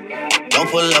me. Don't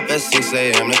pull up at 6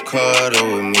 a.m. to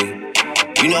cuddle with me.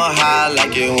 You know how I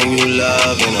like it when you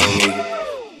loving on me.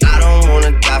 I don't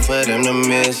wanna die for them to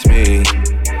miss me.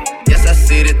 Yes, I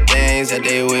see the things that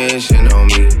they wishing on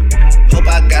me. Hope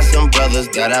I got some brothers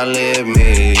that outlive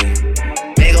me.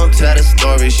 They gon' tell the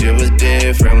story, shit was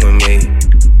different with me.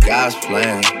 God's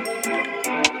plan,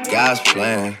 God's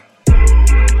plan.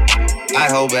 I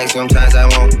hold back, sometimes I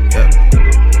won't, yeah.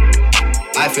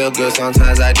 I feel good,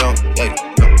 sometimes I don't, yeah.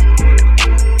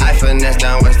 I finesse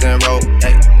down Western Road,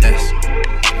 hey, next.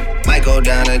 Might go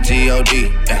down to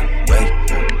G.O.D., yeah, wait.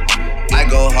 I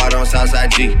go hard on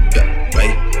Southside G, yeah,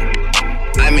 wait.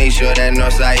 I make sure that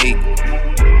Northside E.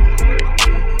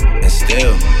 And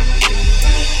still,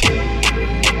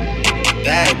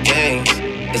 bad things.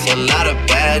 It's a lot of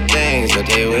bad things that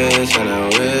they wish and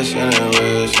they wish and they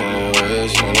wish and they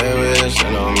wish and they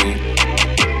wishing on me.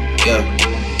 Yeah.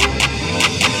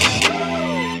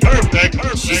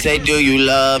 She say, do you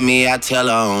love me? I tell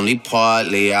her only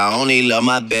partly. I only love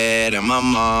my bed and my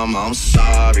mom, I'm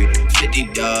sorry.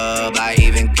 50 dub, I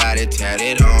even got it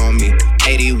tatted on me.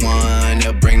 81,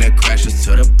 they'll bring the crashers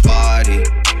to the party.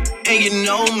 And you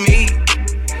know me,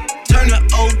 turn the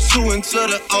 02 into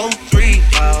the 03,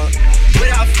 dog.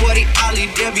 Without 40 Ollie,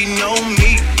 there be no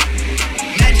me.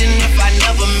 Imagine if I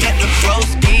never met the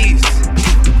broskies.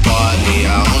 Partly, I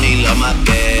only love my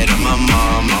bed and my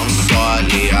mom, I'm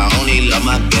sorry. I only love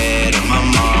my bed and my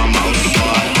mom, I'm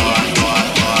sorry.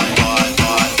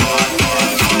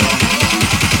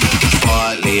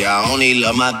 Partly, I only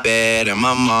love my bed and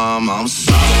my mom, I'm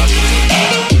sorry.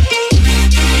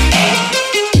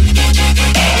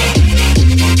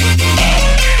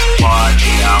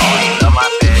 Partly, I only love my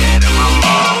bed and my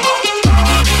mom, I'm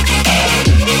sorry.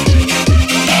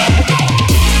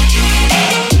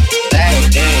 Bad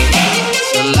things,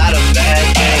 it's a lot of bad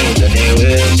things that they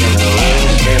wish and they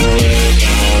wish and they wish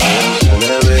and they wish and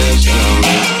they wish on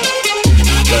me.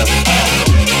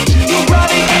 You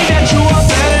probably think that you are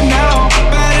better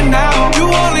now. You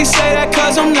only say that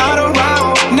cause I'm not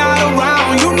around.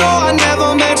 You know I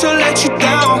never meant to let you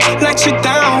down.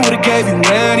 Would've gave you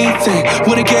anything,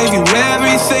 would've gave you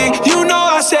everything. You know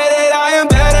I said that I am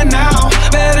better now.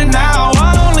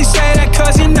 I only say that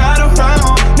cause you're not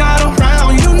around.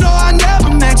 You know I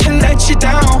never meant to let you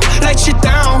down.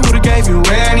 Would've gave you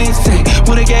anything,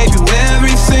 would've gave you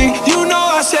everything. You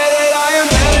know I said that I am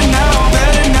better now.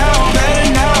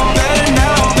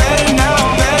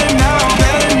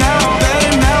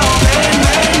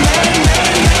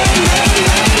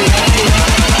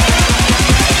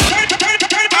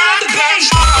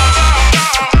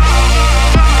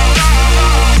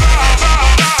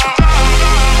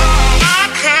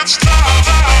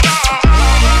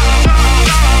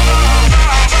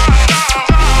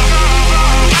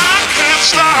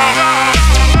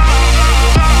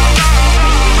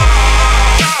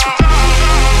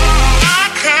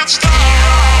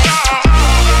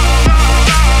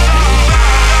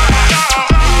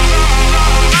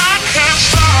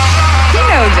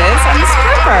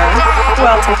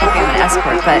 Well, technically I'm an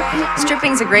escort, but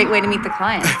stripping's a great way to meet the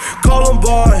client.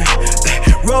 Columbine,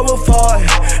 rubber fire.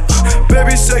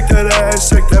 Baby, shake that ass,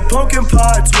 shake that pumpkin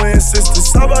pie. Twin sisters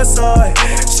side by side,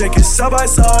 shake it side by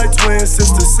side. Twin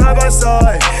sisters side by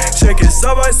side, shake it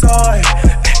side by side.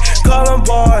 Call him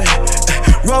boy,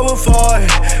 rubber boy.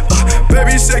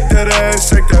 Baby, shake that ass,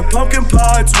 shake that pumpkin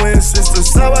pie. Twin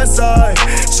sisters side by side,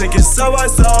 shake it side by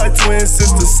side. Twin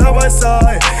sisters side by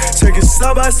side, shake it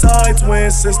side by side.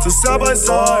 Twin sisters side by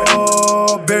side.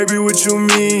 Oh, baby, what you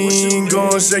mean?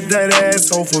 Gon' shake that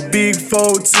asshole for big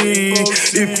 4T.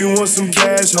 If you want some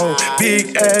cash, ho,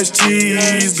 big ass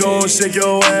cheese. Gon' shake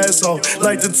your asshole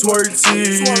like the twerk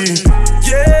T.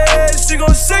 Yeah, she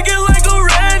gon' shake it like a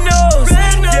rando.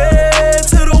 Yeah,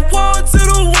 to the wall, to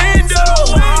the window.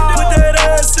 Put that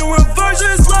ass in reverse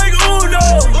just like Uno.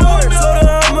 Told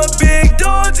her I'm a big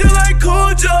dog just like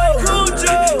Cujo.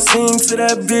 Sing to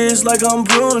that bitch like I'm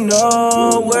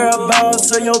Bruno.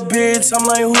 Whereabouts of your bitch, I'm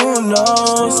like who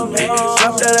knows.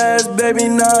 Drop that ass baby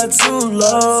not too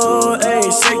low.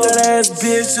 Ayy, shake that ass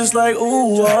bitch just like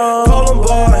ooh. Call him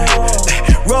boy,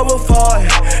 rubber boy.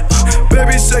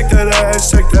 Baby, shake that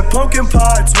ass, shake that pumpkin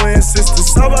pie. Twin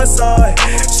sisters side by side,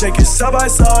 shake it side by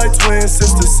side. Twin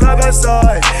sisters side by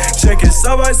side, shake it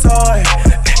side by side.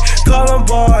 Call him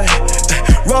boy,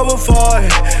 rubber boy.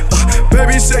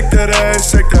 Baby, shake that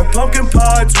ass, shake that pumpkin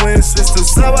pie. Twin sisters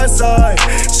side by side,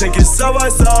 shake it side by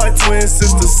side. Twin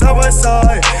sisters side by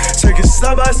side, shake it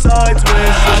side by side.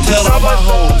 Twin sisters side by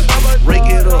side. Break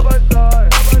it up,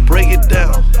 break it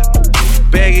down,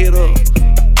 bag it up.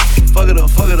 Fuck it up,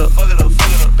 fuck it up, fuck it up,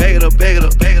 fuck it up. Bag it up, bag it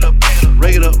up, bag it up,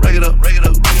 rake it up, rake it up, rake it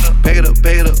up, bag it up,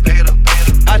 bag it up, bag it up.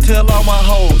 I tell all my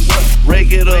hoes,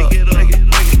 rake it up,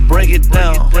 break it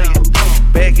down,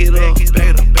 back it up,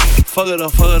 fuck it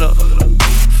up, fuck it up,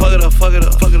 fuck it up, fuck it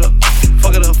up, fuck it up,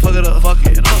 fuck it up, fuck it up, fuck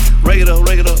it up, rake it up,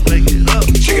 rake it up, rake it up.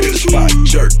 Check it in the spot,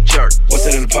 jerk, jerk. What's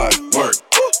that in the pot? Work.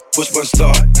 Push button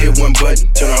start, hit one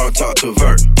button, turn on talk to a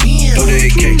vert. Throw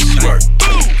the AK, squirt.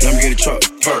 Let me get a truck,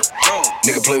 perk.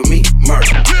 Nigga play with me, murk.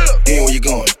 Ain't where you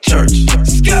going, church.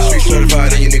 Street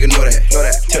certified, and you nigga know that.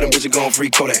 Tell them bitches gon' free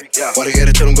Kodak. Why they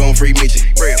gotta tell them gon' free Meechie?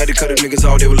 Had to cut them niggas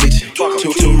all, they were leeching.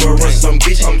 Two roll runs, something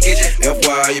get you.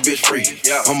 FYI, you bitch free.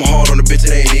 I'm hard on the bitch,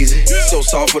 it ain't easy. So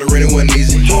soft for the rent, it wasn't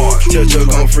easy. Tell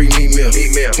Jug gon' free meat meal.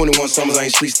 21 summers,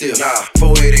 I ain't sleep still.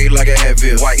 488 like a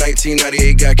Advil.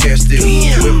 1998 got cash still.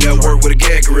 Whip that work with a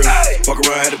gag grill. Fuck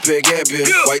around, had to pay a gap bill.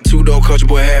 White two-door country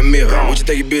boy had meal. What you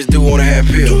think your bitch do on a half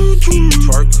pill?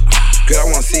 Twerk, girl, I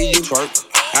wanna see you twerk.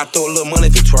 I throw a little money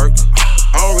if you twerk.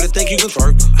 I don't really think you can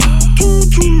twerk.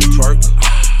 Twerk,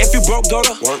 if you broke, go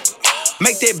to work.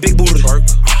 Make that big booty twerk.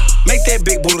 Make that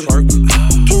big booty twerk.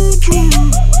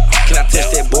 Can I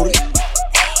touch that booty?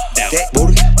 That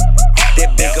booty, that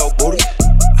big old booty.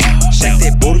 Shake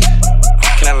that booty.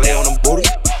 Can I lay on them booty?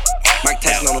 Mike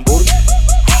Tyson on them booty.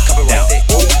 Copyright that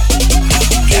booty.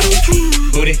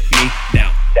 Booty me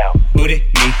down, booty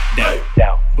me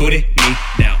down, booty me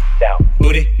down,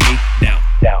 booty me down,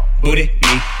 booty me down, booty me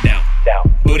down,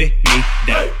 booty me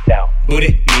down, booty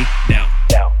me down, booty me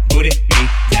down, booty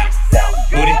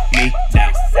me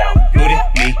down,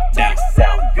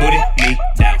 booty me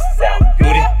down,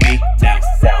 booty me down,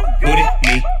 booty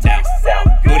me down,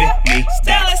 booty me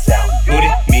stylist, booty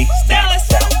me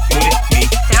stylist, booty me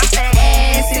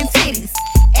ass and titties,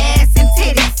 ass and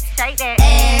titties,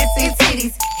 ass and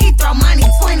titties. He throw money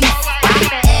 20s.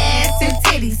 Ass and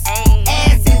titties,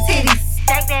 ass and titties,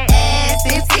 ass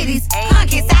and titties. Come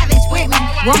get savage with me.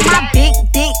 Want my big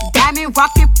dick, diamond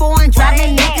rockin' foreign,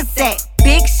 driving niggas at.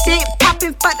 Big shit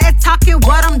poppin', fuck that talking,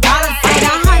 what I'm dollars at.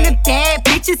 100 bad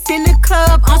bitches in the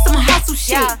club on some hustle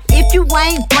shit. If you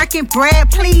ain't breaking bread,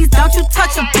 please don't you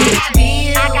touch a bitch.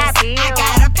 Bills, I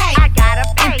gotta pay.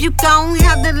 If you gon'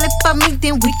 have the lip for me,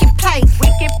 then we can play.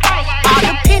 All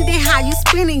depending how you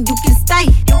spendin', you can stay.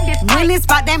 When it's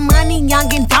about that money,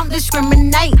 youngin', don't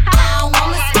discriminate. I don't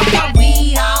wanna smoke your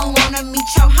weed, I don't wanna meet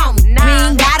your homie. You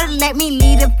ain't gotta let me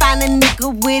lead and find a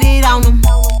nigga with it on him.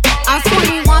 I'm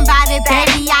 21 by the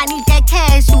baby, I need that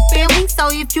cash, you feel me? So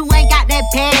if you ain't got that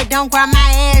bag, don't grab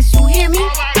my ass, you hear me?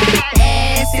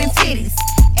 Ass and titties,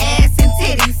 ass and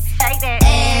titties,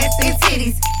 ass and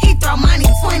titties. He throw money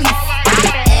 20s.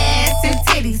 Ass and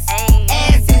titties,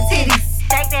 ass and titties,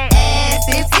 ass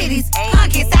and titties. Come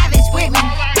get savage with me.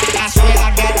 I swear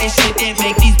I got that shit that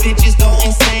make these bitches go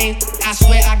insane. I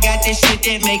swear I got that shit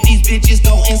that make these bitches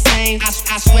go insane.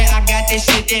 I swear I got that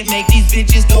shit that make these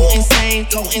bitches go insane.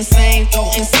 Go insane,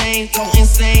 go insane, go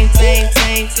insane,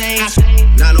 same.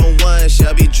 901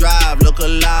 Shelby Drive, look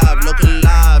alive, look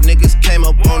alive. Niggas came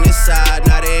up on this side,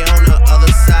 now they on the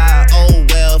other side. Oh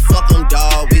well, fuck them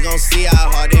dawg, we gon' see how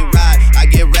hard they ride. I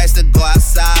get racks to go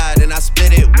outside, and I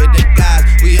split it with the guys.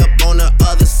 We up on the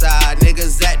other side,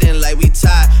 niggas acting like we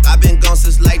tied. I been gone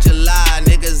since like July,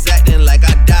 niggas acting like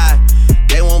I died.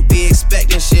 They won't be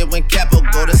expecting shit when Capo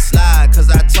go to slide. Cause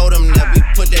I told them that we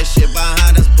put that shit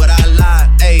behind us, but I lied.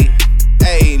 Ayy,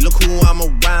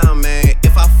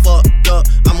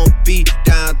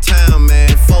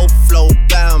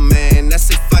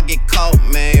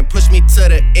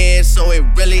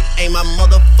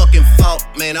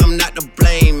 man, I'm not to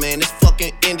blame, man. This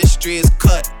fucking industry is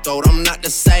cutthroat, I'm not the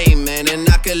same, man. And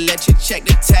I could let you check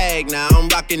the tag, now I'm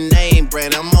rocking name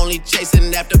brand. I'm only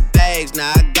chasing after bags,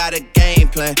 now I got a game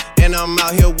plan. And I'm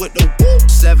out here with the whoop,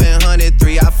 700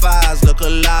 3i5s, look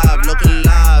alive, look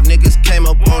alive. Niggas came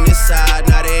up on this side,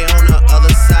 now they on the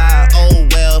other side. Oh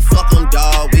well, fuck them,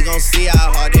 dawg, we gon' see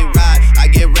how hard they ride. I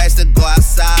get racks to go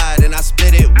outside, and I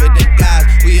split it with the guys.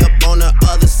 We up on the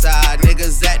other side,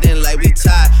 niggas acting like we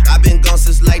tied. I been gone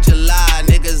since like July,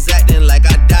 niggas acting like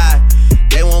I died.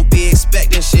 They won't be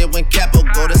expecting shit when Capo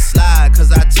go to slide,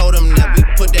 cause I told them that we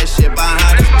put that shit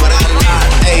behind us, but I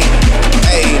lied. Ayy,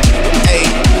 ayy, ayy,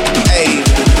 ayy,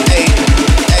 ayy,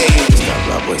 ayy.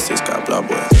 Blah boy, six got blah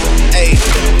boy. Ayy,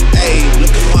 ayy,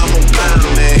 look at who I'm around,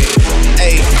 man.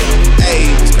 Ayy,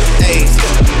 ayy, ayy,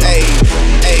 ayy,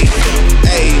 ayy,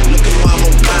 ayy, look at who I'm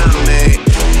around, man.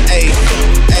 Ayy,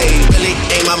 ayy, really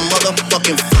ain't my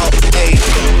motherfucking fault. Ayy,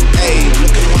 ayy,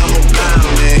 look at who I'm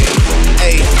around, man.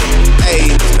 Ayy,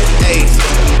 ayy, ayy,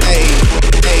 ayy,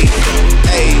 ayy,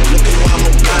 ayy, look at who I'm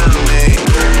around, man.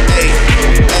 Ayy,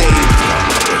 ayy.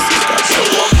 So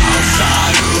I'm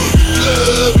outside of the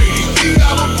club, anything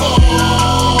I'm a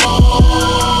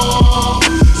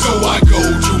so I go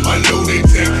to my loading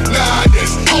tank, nah,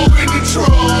 that's open the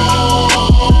trunk.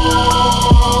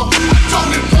 I told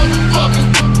him, motherfucker,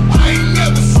 I ain't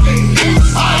never stayed.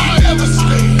 I ain't never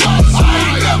stayed. I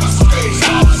ain't never stayed.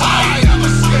 I ain't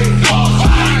never stayed. I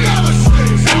ain't never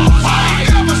stayed. I ain't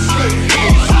never stayed.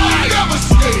 I ain't never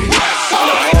stayed.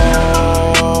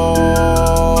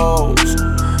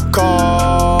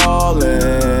 Calling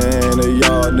a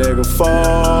young nigga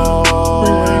phone.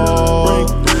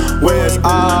 Where's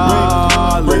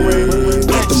Ollie?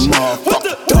 Let the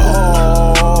motherfucker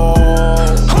dog.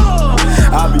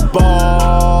 I be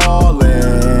ballin'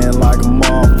 like a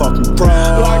motherfucking pro.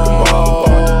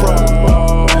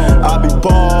 I be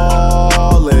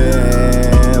ballin'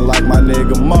 like my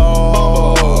nigga Mo.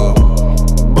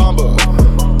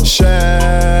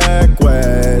 Shaq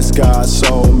West got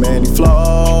so many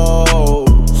flows.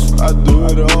 I do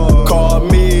it all. Call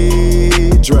me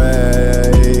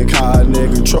Drake, hot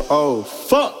nigga oh,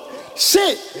 fuck,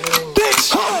 shit,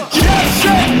 bitch. Yeah,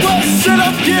 Shaq West said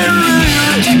I'm getting really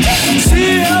rich.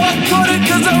 See how I caught it,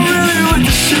 cause I'm really with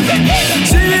the shit.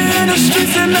 See me in the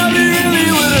streets and I be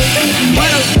really with a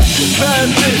bad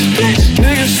bitch.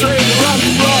 Niggas straight rock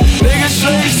the block. Niggas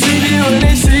straight see me when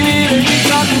they see me, they be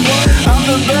talking about it. I'm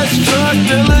the best drug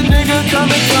dealer, nigga, come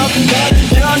and copy that.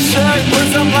 Young Shaq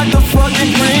West, I'm like the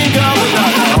fucking Green Goblin.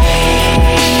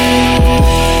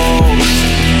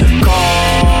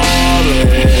 Calling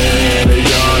a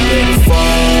young nigga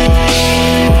phone.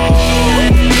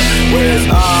 Where's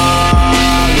Ollie?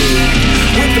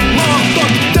 With the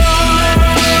motherfucking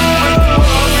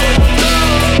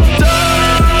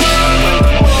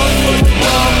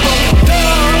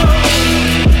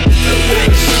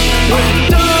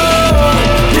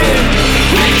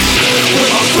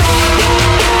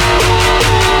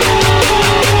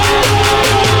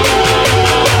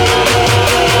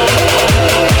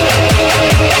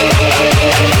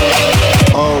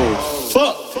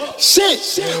shit,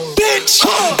 bitch.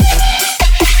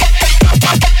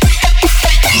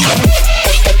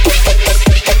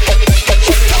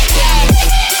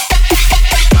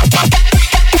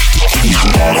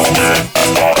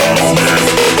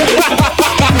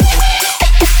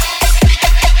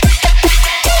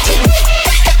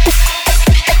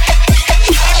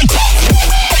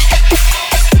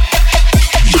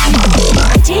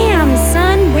 Damn,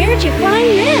 son, where'd you find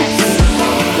this?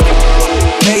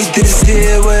 Made this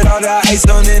here with all the ice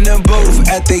on in the booth.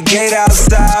 At the gate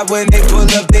outside, when they pull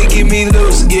up, they give me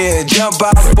loose. Yeah, jump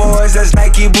out, boys, that's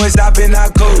Nike boys stopping our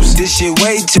coast. This shit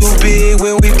way too big.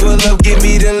 When we pull up, give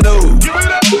me the loot.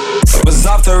 Was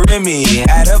off the Remy,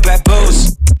 had up at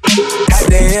Boost. Had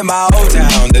to hit my old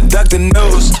town to duck the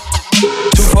news.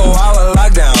 2-4-hour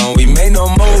lockdown, we made no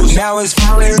moves. Now it's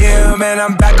 4 a.m. and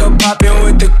I'm back up popping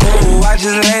with the crew. I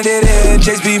just landed in,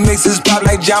 Chase B mixes pop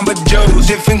like Jamba Joe's.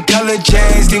 Different color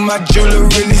chains, think my jeweler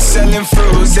really selling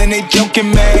fruits. And they joking,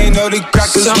 man, know the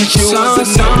crackers with you was a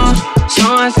news.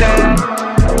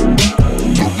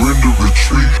 Surrender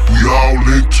retreat, we all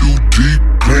in too deep.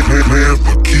 Plan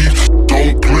for keeps,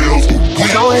 don't play us for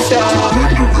weeks.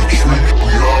 Surrender retreat,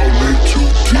 we all in too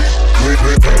deep. Plan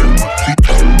for keeps,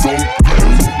 don't play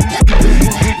us for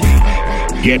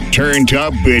weeks. Get turned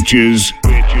up, bitches.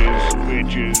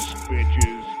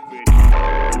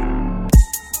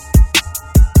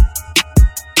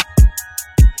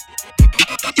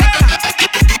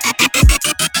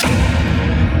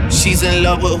 She's in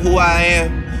love with who I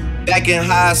am. Back in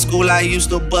high school, I used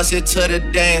to bust it to the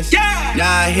dance. Yeah.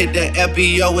 Now I hit the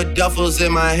FBO with duffels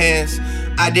in my hands.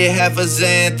 I did half a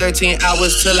Zan, 13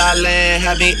 hours till I land.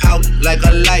 Had me out like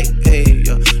a light, ayy,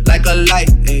 like a light,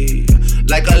 ayy,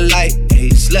 like a light,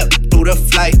 ayy. Slept through the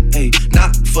flight, ayy,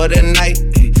 not for the night,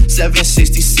 ayy.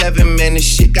 767, man, this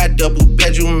shit got double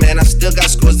bedroom, man. I still got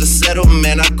scores to settle,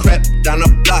 man. I crept down the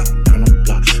block,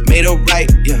 made a right,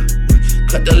 yeah.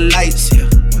 Cut the lights, yeah.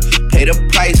 Pay the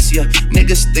price, yeah.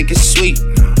 Niggas think it's sweet,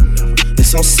 no,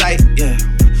 it's on sight, yeah.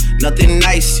 Nothing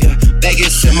nice, yeah.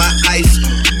 Vegas in my ice,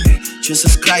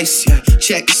 Jesus Christ, yeah.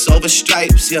 Checks over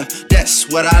stripes, yeah. That's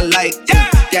what I like, yeah.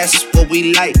 That's what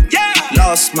we like, yeah.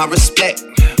 Lost my respect,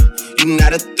 you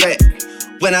not a threat.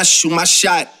 When I shoot my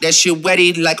shot, that shit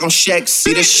wetty like on Shaq.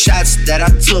 See the shots that I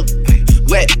took,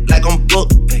 wet like on Book,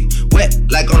 wet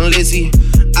like on Lizzie.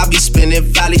 I be spinning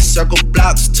valley circle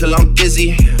blocks till I'm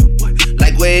dizzy.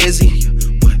 Like where is he?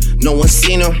 No one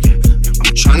seen him.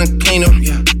 I'm tryna clean him.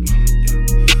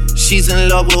 She's in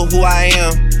love with who I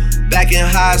am. Back in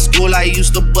high school, I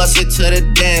used to bust it to the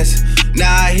dance.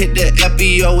 Now I hit the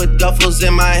FBO with duffels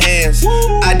in my hands.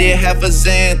 I did half a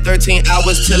Zan, 13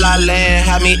 hours till I land.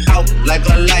 Had me out like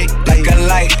a light, like a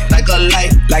light, like a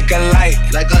light, like a light,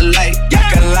 like a light,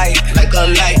 like a light, like a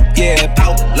light, yeah.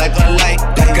 Out like a light,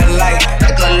 like a light,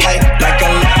 like a light, like a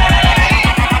light.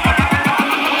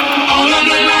 All of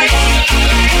the lights.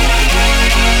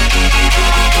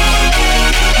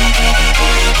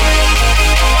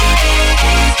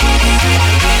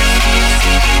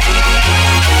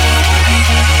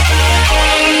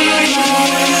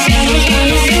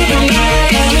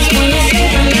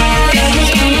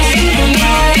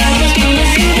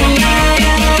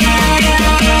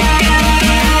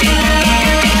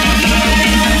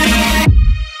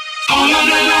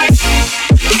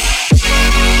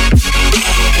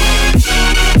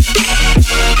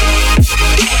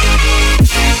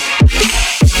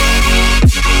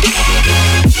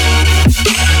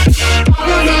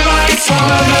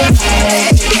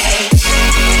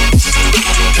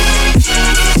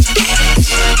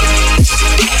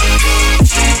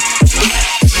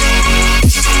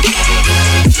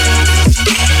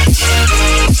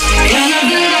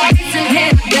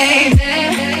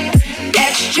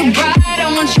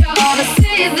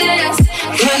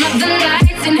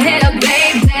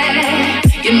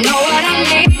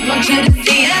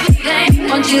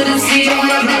 You to see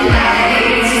all of the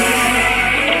lights,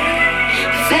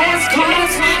 fast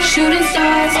cars, shooting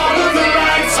stars, all of the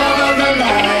lights, all of the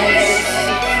lights,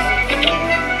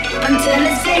 until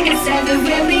it's Vegas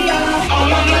everywhere we are,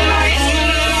 all of the lights.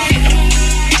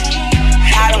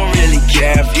 I don't really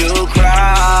care if you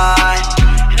cry.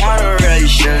 I don't really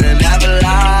should've never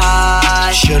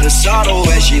lied. Should've saw the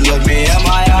way she looked me in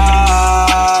my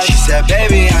eyes. She said,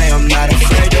 baby, I am not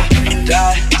afraid to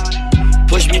die.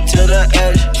 Push me to the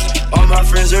edge, all my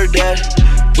friends are dead.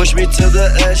 Push me to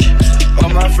the edge, all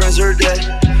my friends are dead.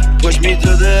 Push me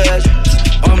to the edge,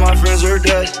 all my friends are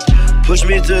dead. Push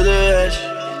me to the edge.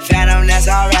 Phantom, that's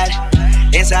alright.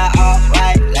 Inside all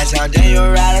white, that's how then you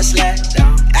ride a sled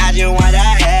down. I just want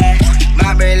that head,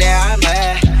 my really her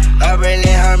man, her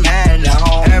really her man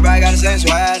now. Everybody got the same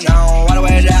swag now, all the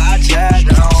way that I chat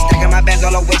now. Stacking my bands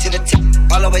all the way to the top.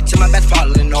 All the way to my bed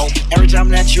falling over. Every time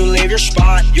that you leave your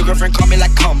spot, your girlfriend call me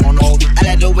like, come on over. I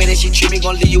like the way that she treat me,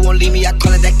 gon' leave you, won't leave me. I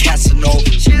call it that Casanova.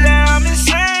 She said I'm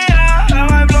insane, I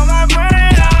might blow my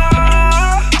brain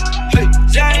out. Hey,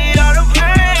 Johnny on the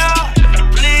brain out.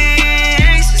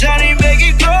 Please, Johnny, make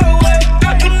it go away.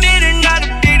 I can need it, not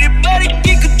addicted, but it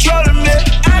keep controlling me.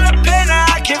 I'm a pain,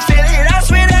 I can feel it. I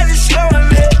swear that it's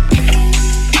showing me.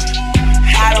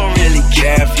 I don't really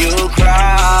care if you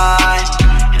cry.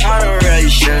 I don't really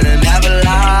should've never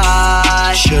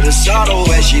lied. Should've saw the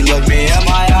way she looked me in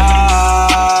my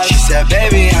eyes. She said,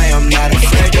 baby, I am not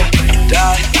afraid to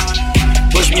die.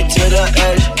 Push me to the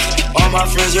edge, all my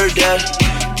friends are dead.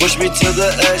 Push me to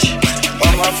the edge,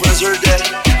 all my friends are dead.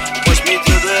 Push me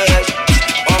to the edge,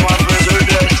 all my friends are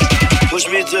dead. Push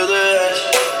me to the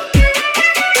edge.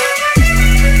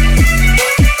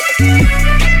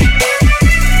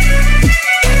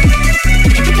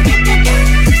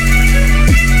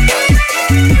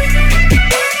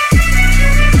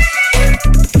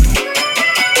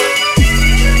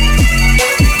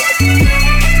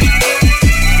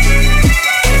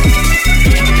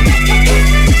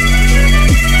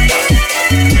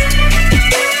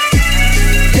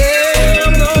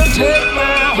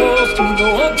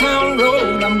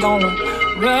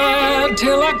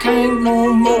 Can't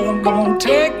no more. I'm gonna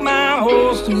take my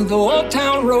horse through the old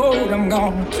town road. I'm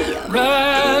gonna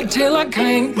ride till I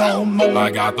can't no more. I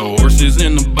got the horses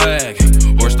in the back,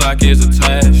 horse stock is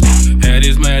attached. Had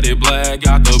his matted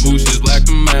got the bushes black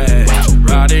to match.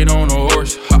 Riding on a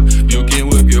horse, ha, you can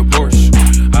whip your Porsche.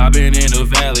 I been in the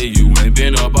valley, you ain't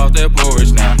been up off that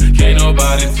porch. Now, can't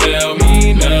nobody tell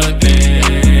me nothing.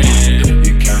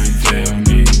 You can't tell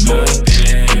me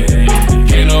nothing.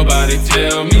 Can't nobody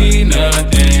tell me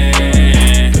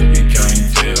nothing. You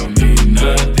can't tell me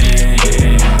nothing.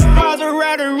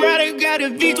 Rider, got a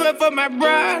V12 for my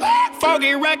bride.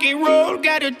 Foggy, rocky road,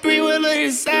 got a 3-wheeler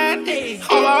inside.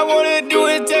 All I wanna do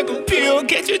is take a pill,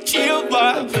 catch a chill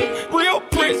vibe. Real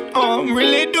Prince,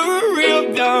 really do a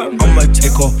real dumb. I'ma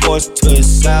take a horse to the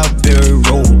Southbury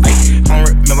Road. I don't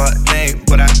remember her name,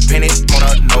 but I painted on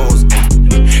her nose.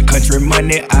 Country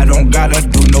money, I don't gotta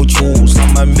do no chores.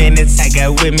 I'm a menace, I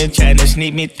got women tryna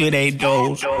sneak me through they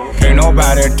doors. Can't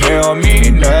nobody tell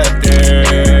me nothing.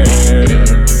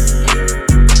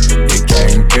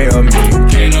 Can't tell me.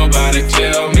 Can't nobody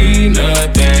tell me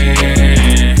nothing.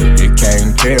 You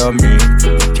can't tell me.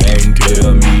 Can't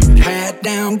tell me. Hat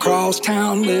down, cross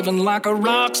town, living like a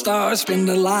rock star. Spend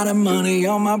a lot of money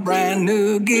on my brand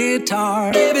new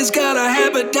guitar. Baby's got a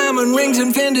habit, diamond rings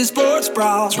and Fendi sports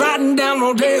bras. Riding down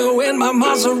Rodeo in my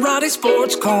Maserati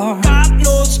sports car. Got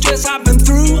no stress, I've been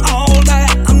through all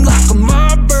that. I'm like a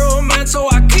Marlboro man, so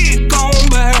I keep going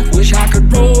back. Wish I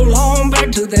could roll on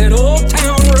back to that old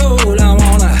town road. I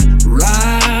wanna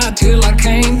ride till I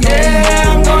can't no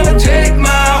more. I'm gonna take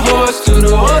my horse to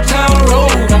the old town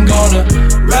road. I'm gonna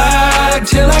ride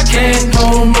till I can't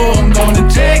no more. I'm gonna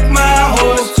take my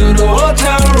horse to the old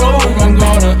town road. I'm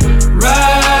gonna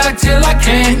ride till I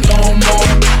can't no more.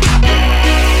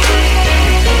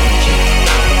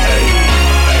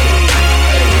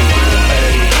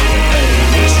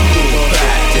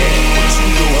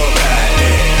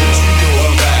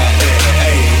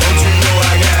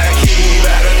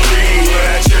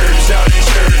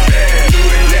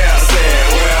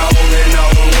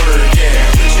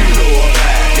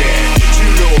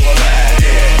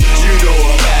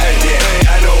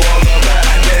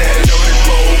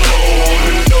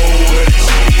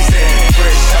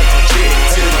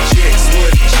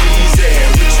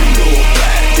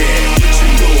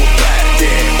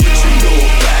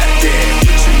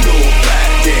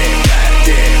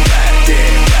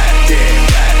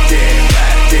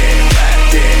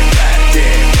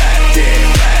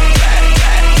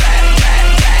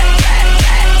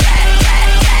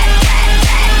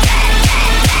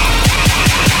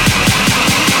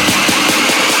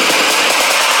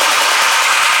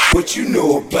 What you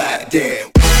know about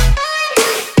that?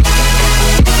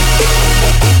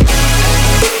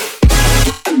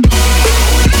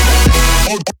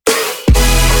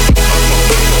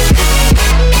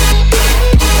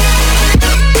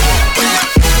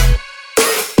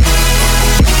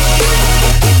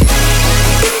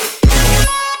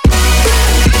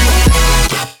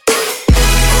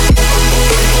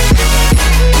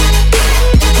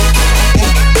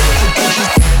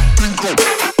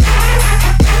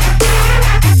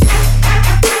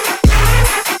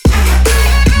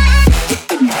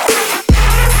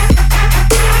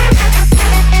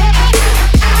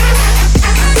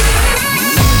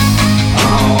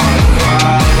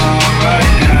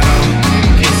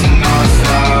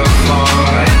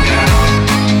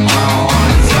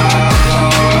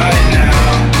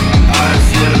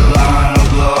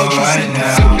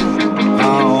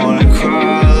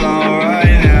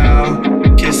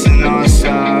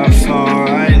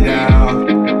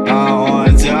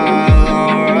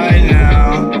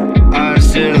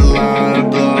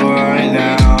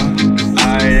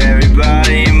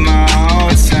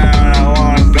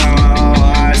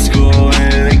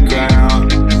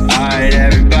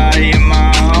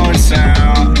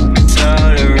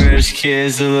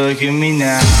 Kids are look at me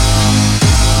now.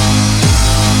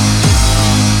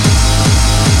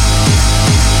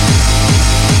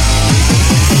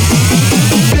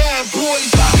 Bad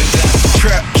boys.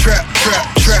 Trap, trap, trap,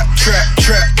 trap, trap,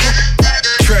 trap.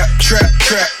 Trap, trap,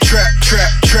 trap, trap,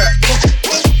 trap, trap.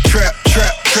 Trap,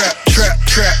 trap, trap, trap,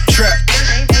 trap, trap.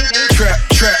 Trap,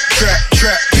 trap, trap,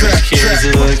 trap, trap. Kids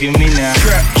are look at me now.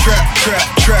 Trap, trap, trap,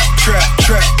 trap, trap,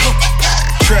 trap.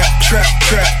 Trap, trap,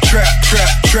 trap, trap, trap,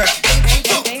 trap.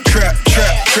 Trap,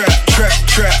 trap, trap, trap,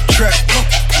 trap, trap.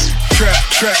 Trap,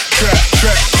 trap, trap,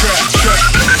 trap, trap, trap.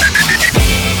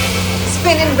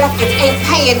 Spinning records ain't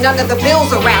paying none of the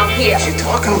bills around here. You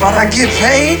talking about I get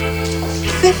paid?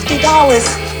 $50.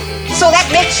 So that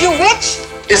makes you rich?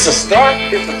 It's a start.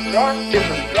 It's a start. It's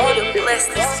a start.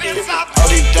 All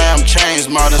these damn chains,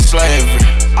 modern slavery.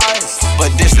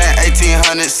 But this ain't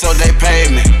 1800, so they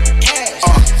paid me.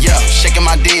 Yeah, shaking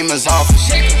my demons off.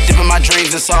 Dipping my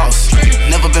dreams in sauce.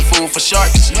 Never been fooled for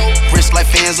sharks. Wrist like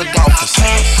fins of dolphins.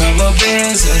 Couple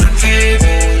bands in the paper.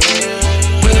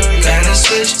 Whip, got a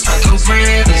switch, I go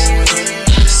brainless.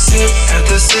 Sip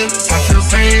after sip, I feel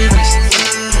painless.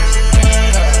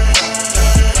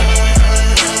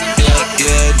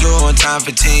 Yeah, doing time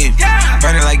for team.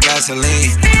 Burning like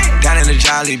gasoline. Down in the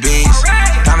Jolly Beans.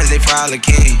 Diamonds, they probably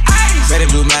king. Red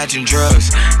and blue matching drugs.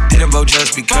 Did them both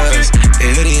just because. They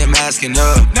hoodie and masking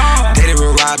up. Dated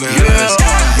with Robin Hoods.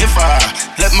 If I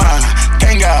let my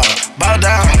gang out, bow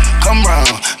down, come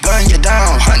round, gun you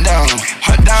down, hunt down,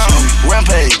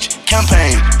 rampage,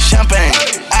 campaign, champagne,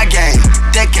 I gain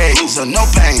decades of no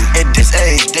pain. At this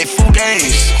age, they fool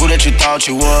games. Who that you thought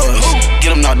you was?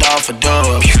 Get them knocked off for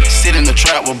dubs. Sit in the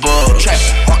trap with bugs.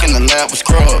 Walk in the lab with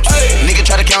scrubs. Nigga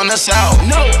try to count us out.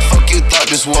 Fuck you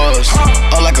thought this was?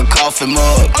 Or like a coffee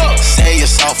mug. Say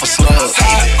it's off for slugs.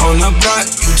 On the block,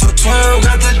 you took 12,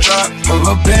 got the drop.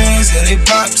 Rubber bands, yeah, they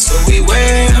pop, so we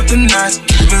weigh up the knots.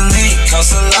 Cuban link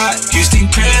costs a lot.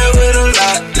 Houston crib with a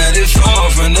lot. Let it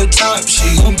fall from the top.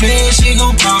 She gon' bend, she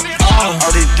gon' pop.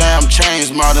 All these damn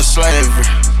chains, modern slavery.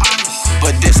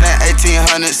 But this ain't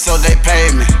 1800, so they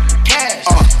pay me.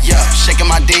 Yeah, shaking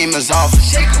my demons off.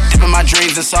 Dipping my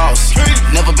dreams in sauce.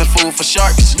 Never been fooled for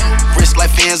sharks. Wrist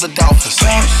like fins of dolphins.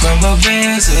 Rubber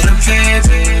bands in the paper.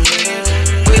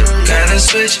 Whip, got a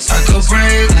switch, I go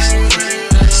brainless.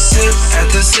 Sip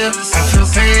after sip, I feel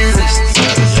painless.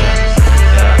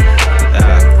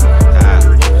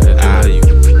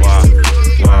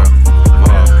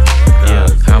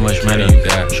 How much money you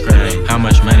got? How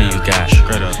much money you got?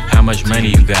 How much money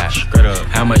you got?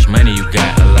 How much money you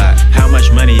got? A lot. How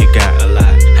much money you got? A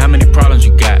lot. How many problems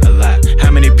you got? A lot. How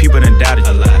many people done doubted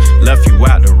you? A lot. Left you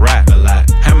out to rot? A lot.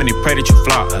 How many pray that you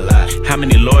flop? A lot. How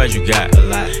many lawyers you got? A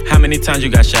lot. How many times you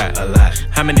got shot? A lot.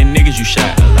 How many niggas you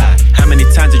shot? A lot. How many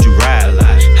times did you ride? A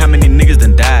lot. How many niggas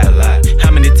done died? A lot.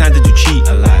 How many times did you cheat?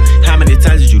 A lot. How many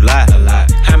times did you lie? A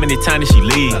lot. How many times did she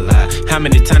leave? A lot. How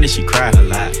many times did she cry? A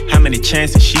lot. How many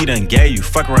chances she done gave you?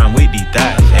 Fuck around with these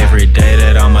thoughts. Every day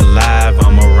that I'm alive,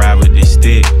 I'ma ride with this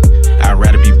stick. I'd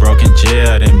rather be broke in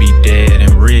jail than be dead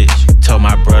and rich. Told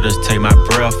my brothers take my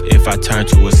breath if I turn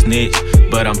to a snitch.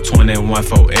 But I'm 21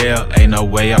 for L, ain't no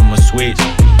way I'ma switch.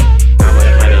 How much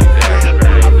money you got?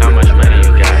 How much money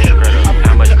you got?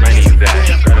 How much money you got?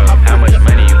 How much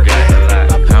money you got?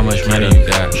 How much money you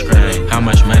got? How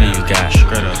much money you got?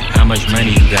 How much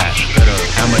money you got?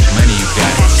 How much money you got?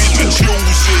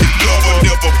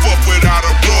 Never fuck without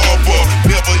a rubber.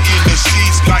 Never in the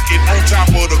sheets like it on top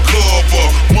of the cover.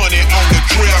 Money on the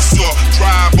dresser,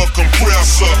 drive a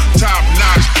compressor. Top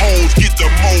notch hoes get the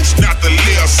most, not the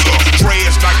lesser.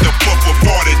 Trash like the fuck for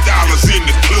 $40 in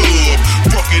the club.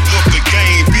 Fucking up the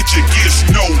game, bitch, it gets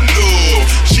no love.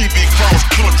 She be cross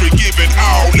country, giving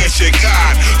all that she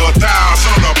got. 1,000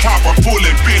 a pop, I'm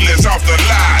pulling billions off the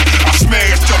lot. I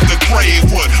smashed up the gray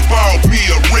one, bought me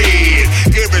a red.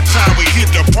 Every time we hit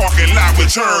the parking lot, we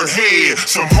turn head.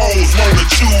 Some hoes wanna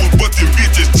choose, but them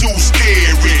bitches too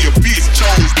scary. Your bitch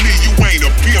chose me, you ain't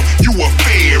a pimp, you a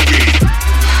fairy.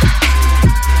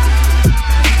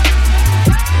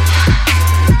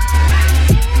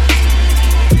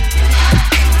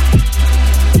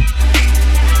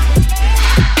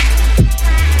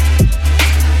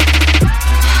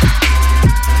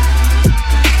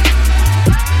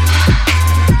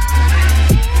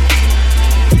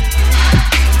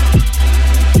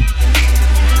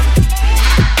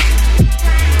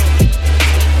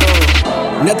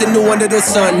 Nothing new under the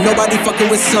sun, nobody fucking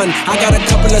with son. I got a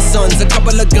couple of sons, a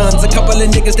couple of guns, a couple of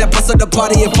niggas that bust up the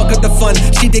party and fuck up the fun.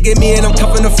 She digging me and I'm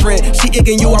cuffing a friend. She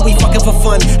igging you while we fucking for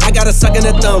fun. I got a suck in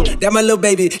the thumb, that my little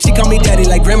baby. She call me daddy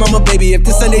like grandmama baby. If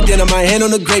this Sunday dinner, my hand on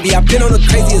the gravy. I've been on the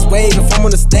craziest wave. If I'm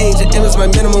on the stage, it was my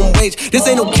minimum wage. This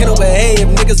ain't no kennel, but hey, if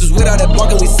niggas was without that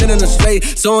barking, we sending them straight.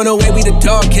 So in a way, we the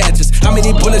dog catchers. How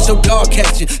many bullets your dog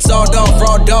catching? Sawed off,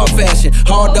 raw dog fashion.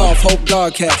 Hard off, hope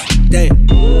dog catch. Damn.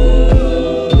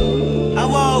 I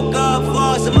woke up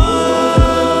for some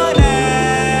money.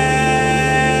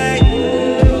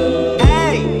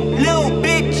 Hey, little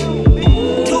bitch.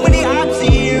 Too many ops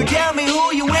here. Tell me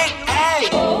who you with. Hey.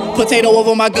 Potato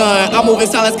over my gun. I'm moving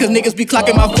silence cause niggas be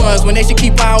clocking my funds. When they should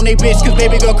keep eye on they bitch cause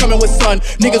baby girl coming with son.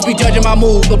 Niggas be judging my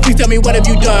moves, but please tell me what have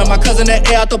you done? My cousin at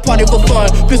air at the party for fun.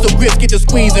 Pistol grips get to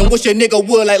squeezing. Wish a nigga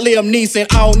would like Liam Neeson.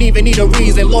 I don't even need a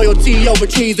reason. Loyalty over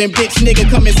treason. Bitch nigga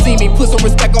come and see me. Put some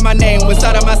respect on my name.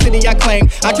 Inside of my city I claim.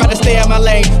 I try to stay out my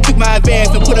lane. Took my advance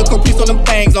and put a caprice on them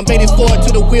things. I'm baiting forward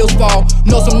till the wheels fall.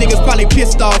 Know some niggas probably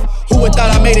pissed off. Who would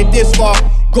thought I made it this far?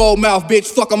 Gold mouth bitch,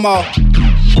 fuck them all.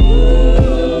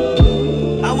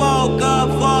 I woke up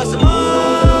for some money.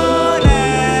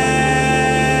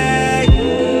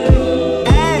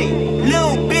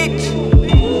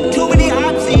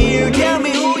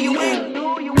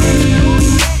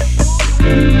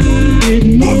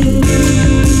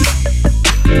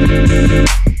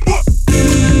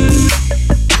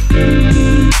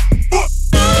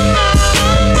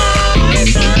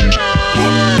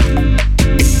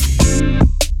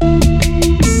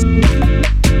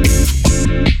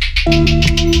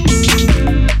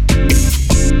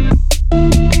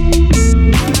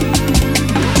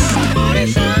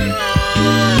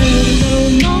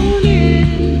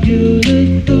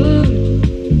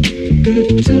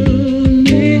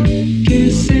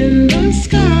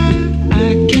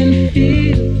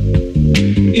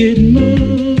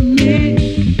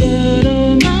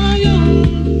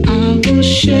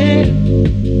 share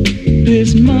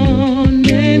this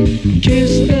morning.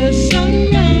 Kiss the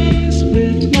sunrise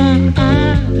with my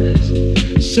eyes.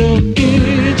 So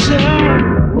it's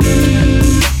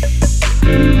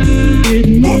it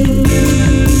moves.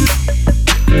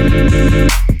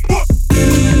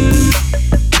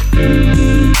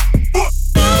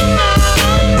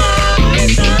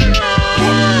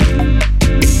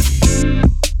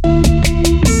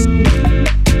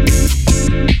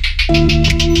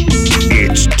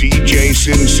 It's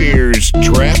djSINcere's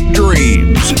Trap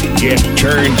Dreams. Get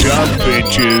turned up,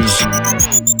 bitches.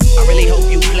 I really hope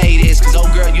you play this, cause oh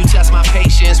girl, you test my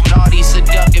patience with all these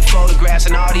seductive photographs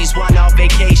and all these one-off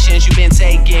vacations you've been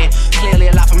taking. Clearly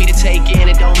a lot for me to take in,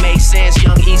 it don't make sense.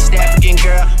 Young East African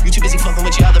girl, you too busy fucking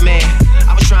with your other man.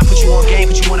 I was trying to put you on game,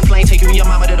 put you on a plane, take you and your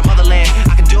mama to the motherland.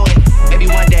 I can do it, maybe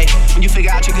one day, when you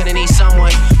figure out you're gonna need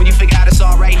someone. When you figure out it's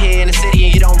all right here in the city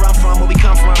and you don't run from where we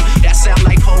come from. That sound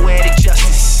like poetic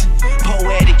justice,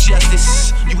 poetic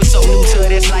justice. You were so new to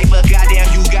this life, but goddamn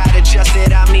you got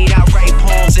adjusted. I mean, I write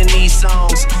poems in these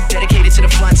songs dedicated to the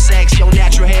fun sex, your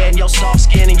natural hair and your soft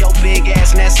skin and your big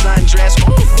ass and that sundress.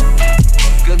 Ooh.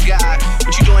 Good God,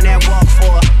 what you doing that walk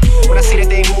for? When I see that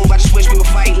they move, I just wish we would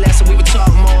fight less and we would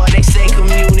talk more. They say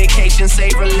communication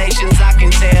save relations, I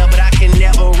can tell, but I can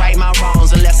never right my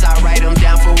wrongs unless I write them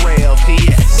down for real.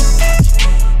 P.S.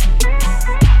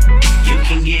 You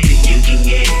can get it, you can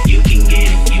get it, you can get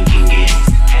it, you can get it.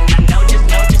 And I know just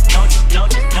what you want.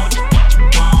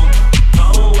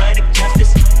 Poetic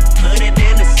justice, put it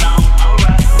in the song,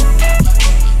 alright.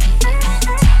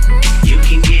 You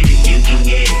can get it, you can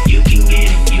get it, you can get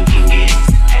it, you can get it.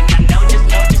 And I know just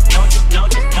what you want.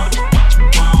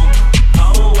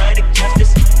 Poetic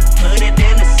justice, put it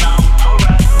in the song,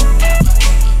 alright.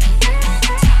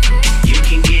 You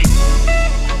can get it.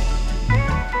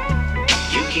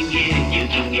 You can get it, you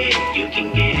can get it, you can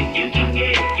get it, you can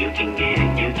get it, you can get it,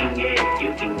 you can get it,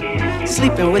 you can get it.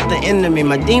 Sleeping with the enemy,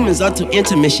 my demons are too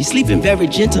intimate. She sleeping very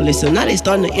gently, so now they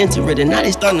starting to enter it, and now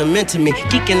they starting to mentor me.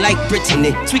 Geeking like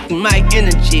Brittany, tweaking my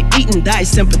energy, eating die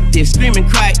sympathy, screaming,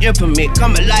 cry infamy,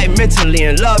 come alive mentally,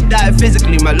 and love died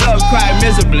physically. My love cried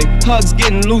miserably, hugs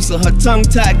getting looser, her tongue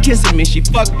tied kissing me. She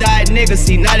fuck died nigga,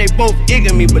 see now they both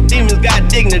igging me, but demons got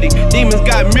dignity, demons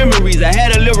got memories. I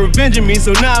had a little revenge in me,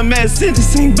 so now I'm at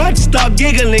sentencing, about to start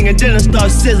giggling and then I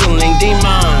start sizzling.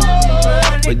 Demon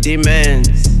with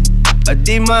demons. A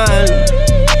demon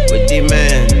with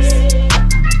demands.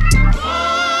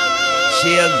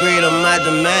 She agreed on my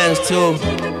demands too.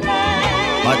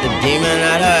 Bought the demon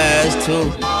out her ass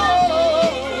too.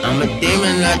 I'm a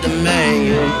demon, I demand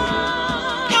you.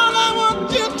 All I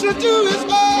want you to do is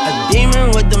a demon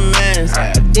with demands. A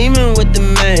demon with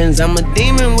demands. I'm a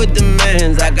demon with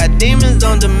demands. I got demons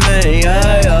on demand.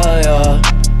 Yeah.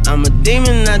 I'm a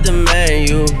demon, I demand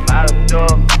you.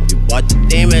 You bought the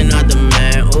demon, I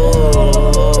demand.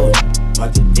 Ooh,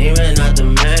 bought the demon, I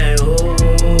demand.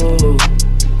 Ooh,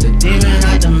 the demon,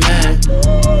 I demand.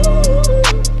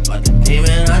 Bought the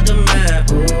demon, I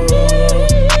demand. Ooh,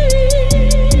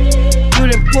 you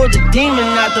done pulled the demon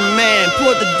out the man,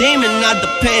 pulled the demon out the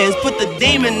pants, put the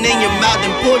demon in your mouth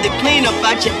and pulled it clean up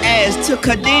out your ass. Took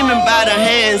her demon by the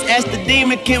hands, asked the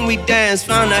demon, can we dance?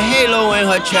 Found a halo in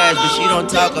her trash, but she don't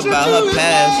talk about her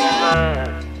past.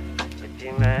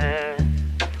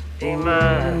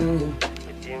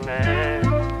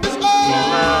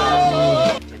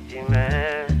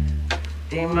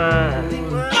 Demon,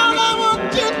 all I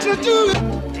want you to do is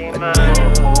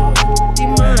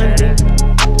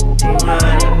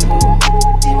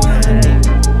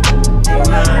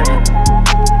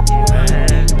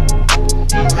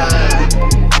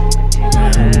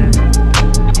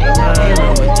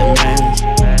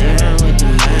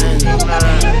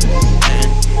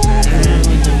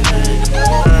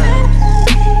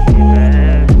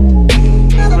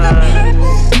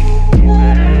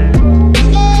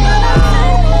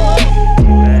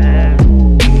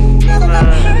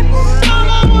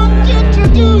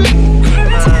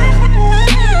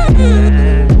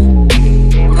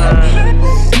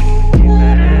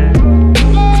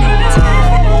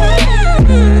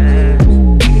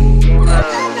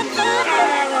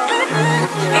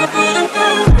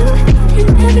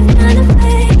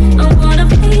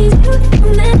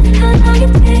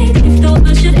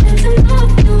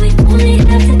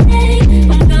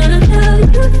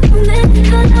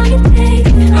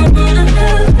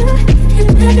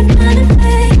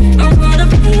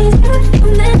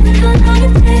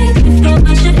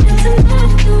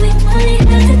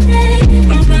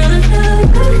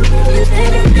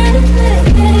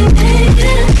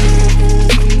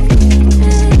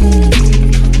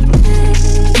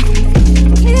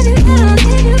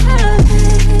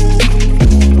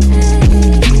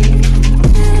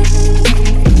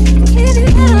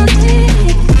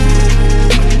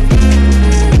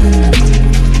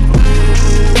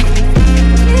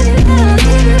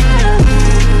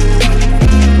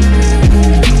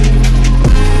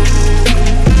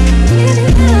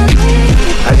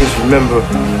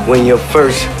when your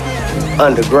first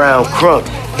underground crunk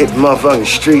hit the motherfucking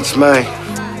streets, man.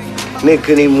 Nigga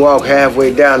couldn't even walk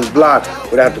halfway down the block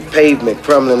without the pavement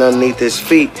crumbling underneath his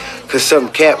feet, cause some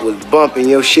cat was bumping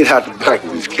your shit out the back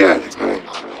of his Cadillac, man.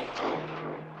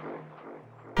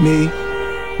 Me,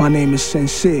 my name is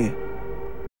Sincere.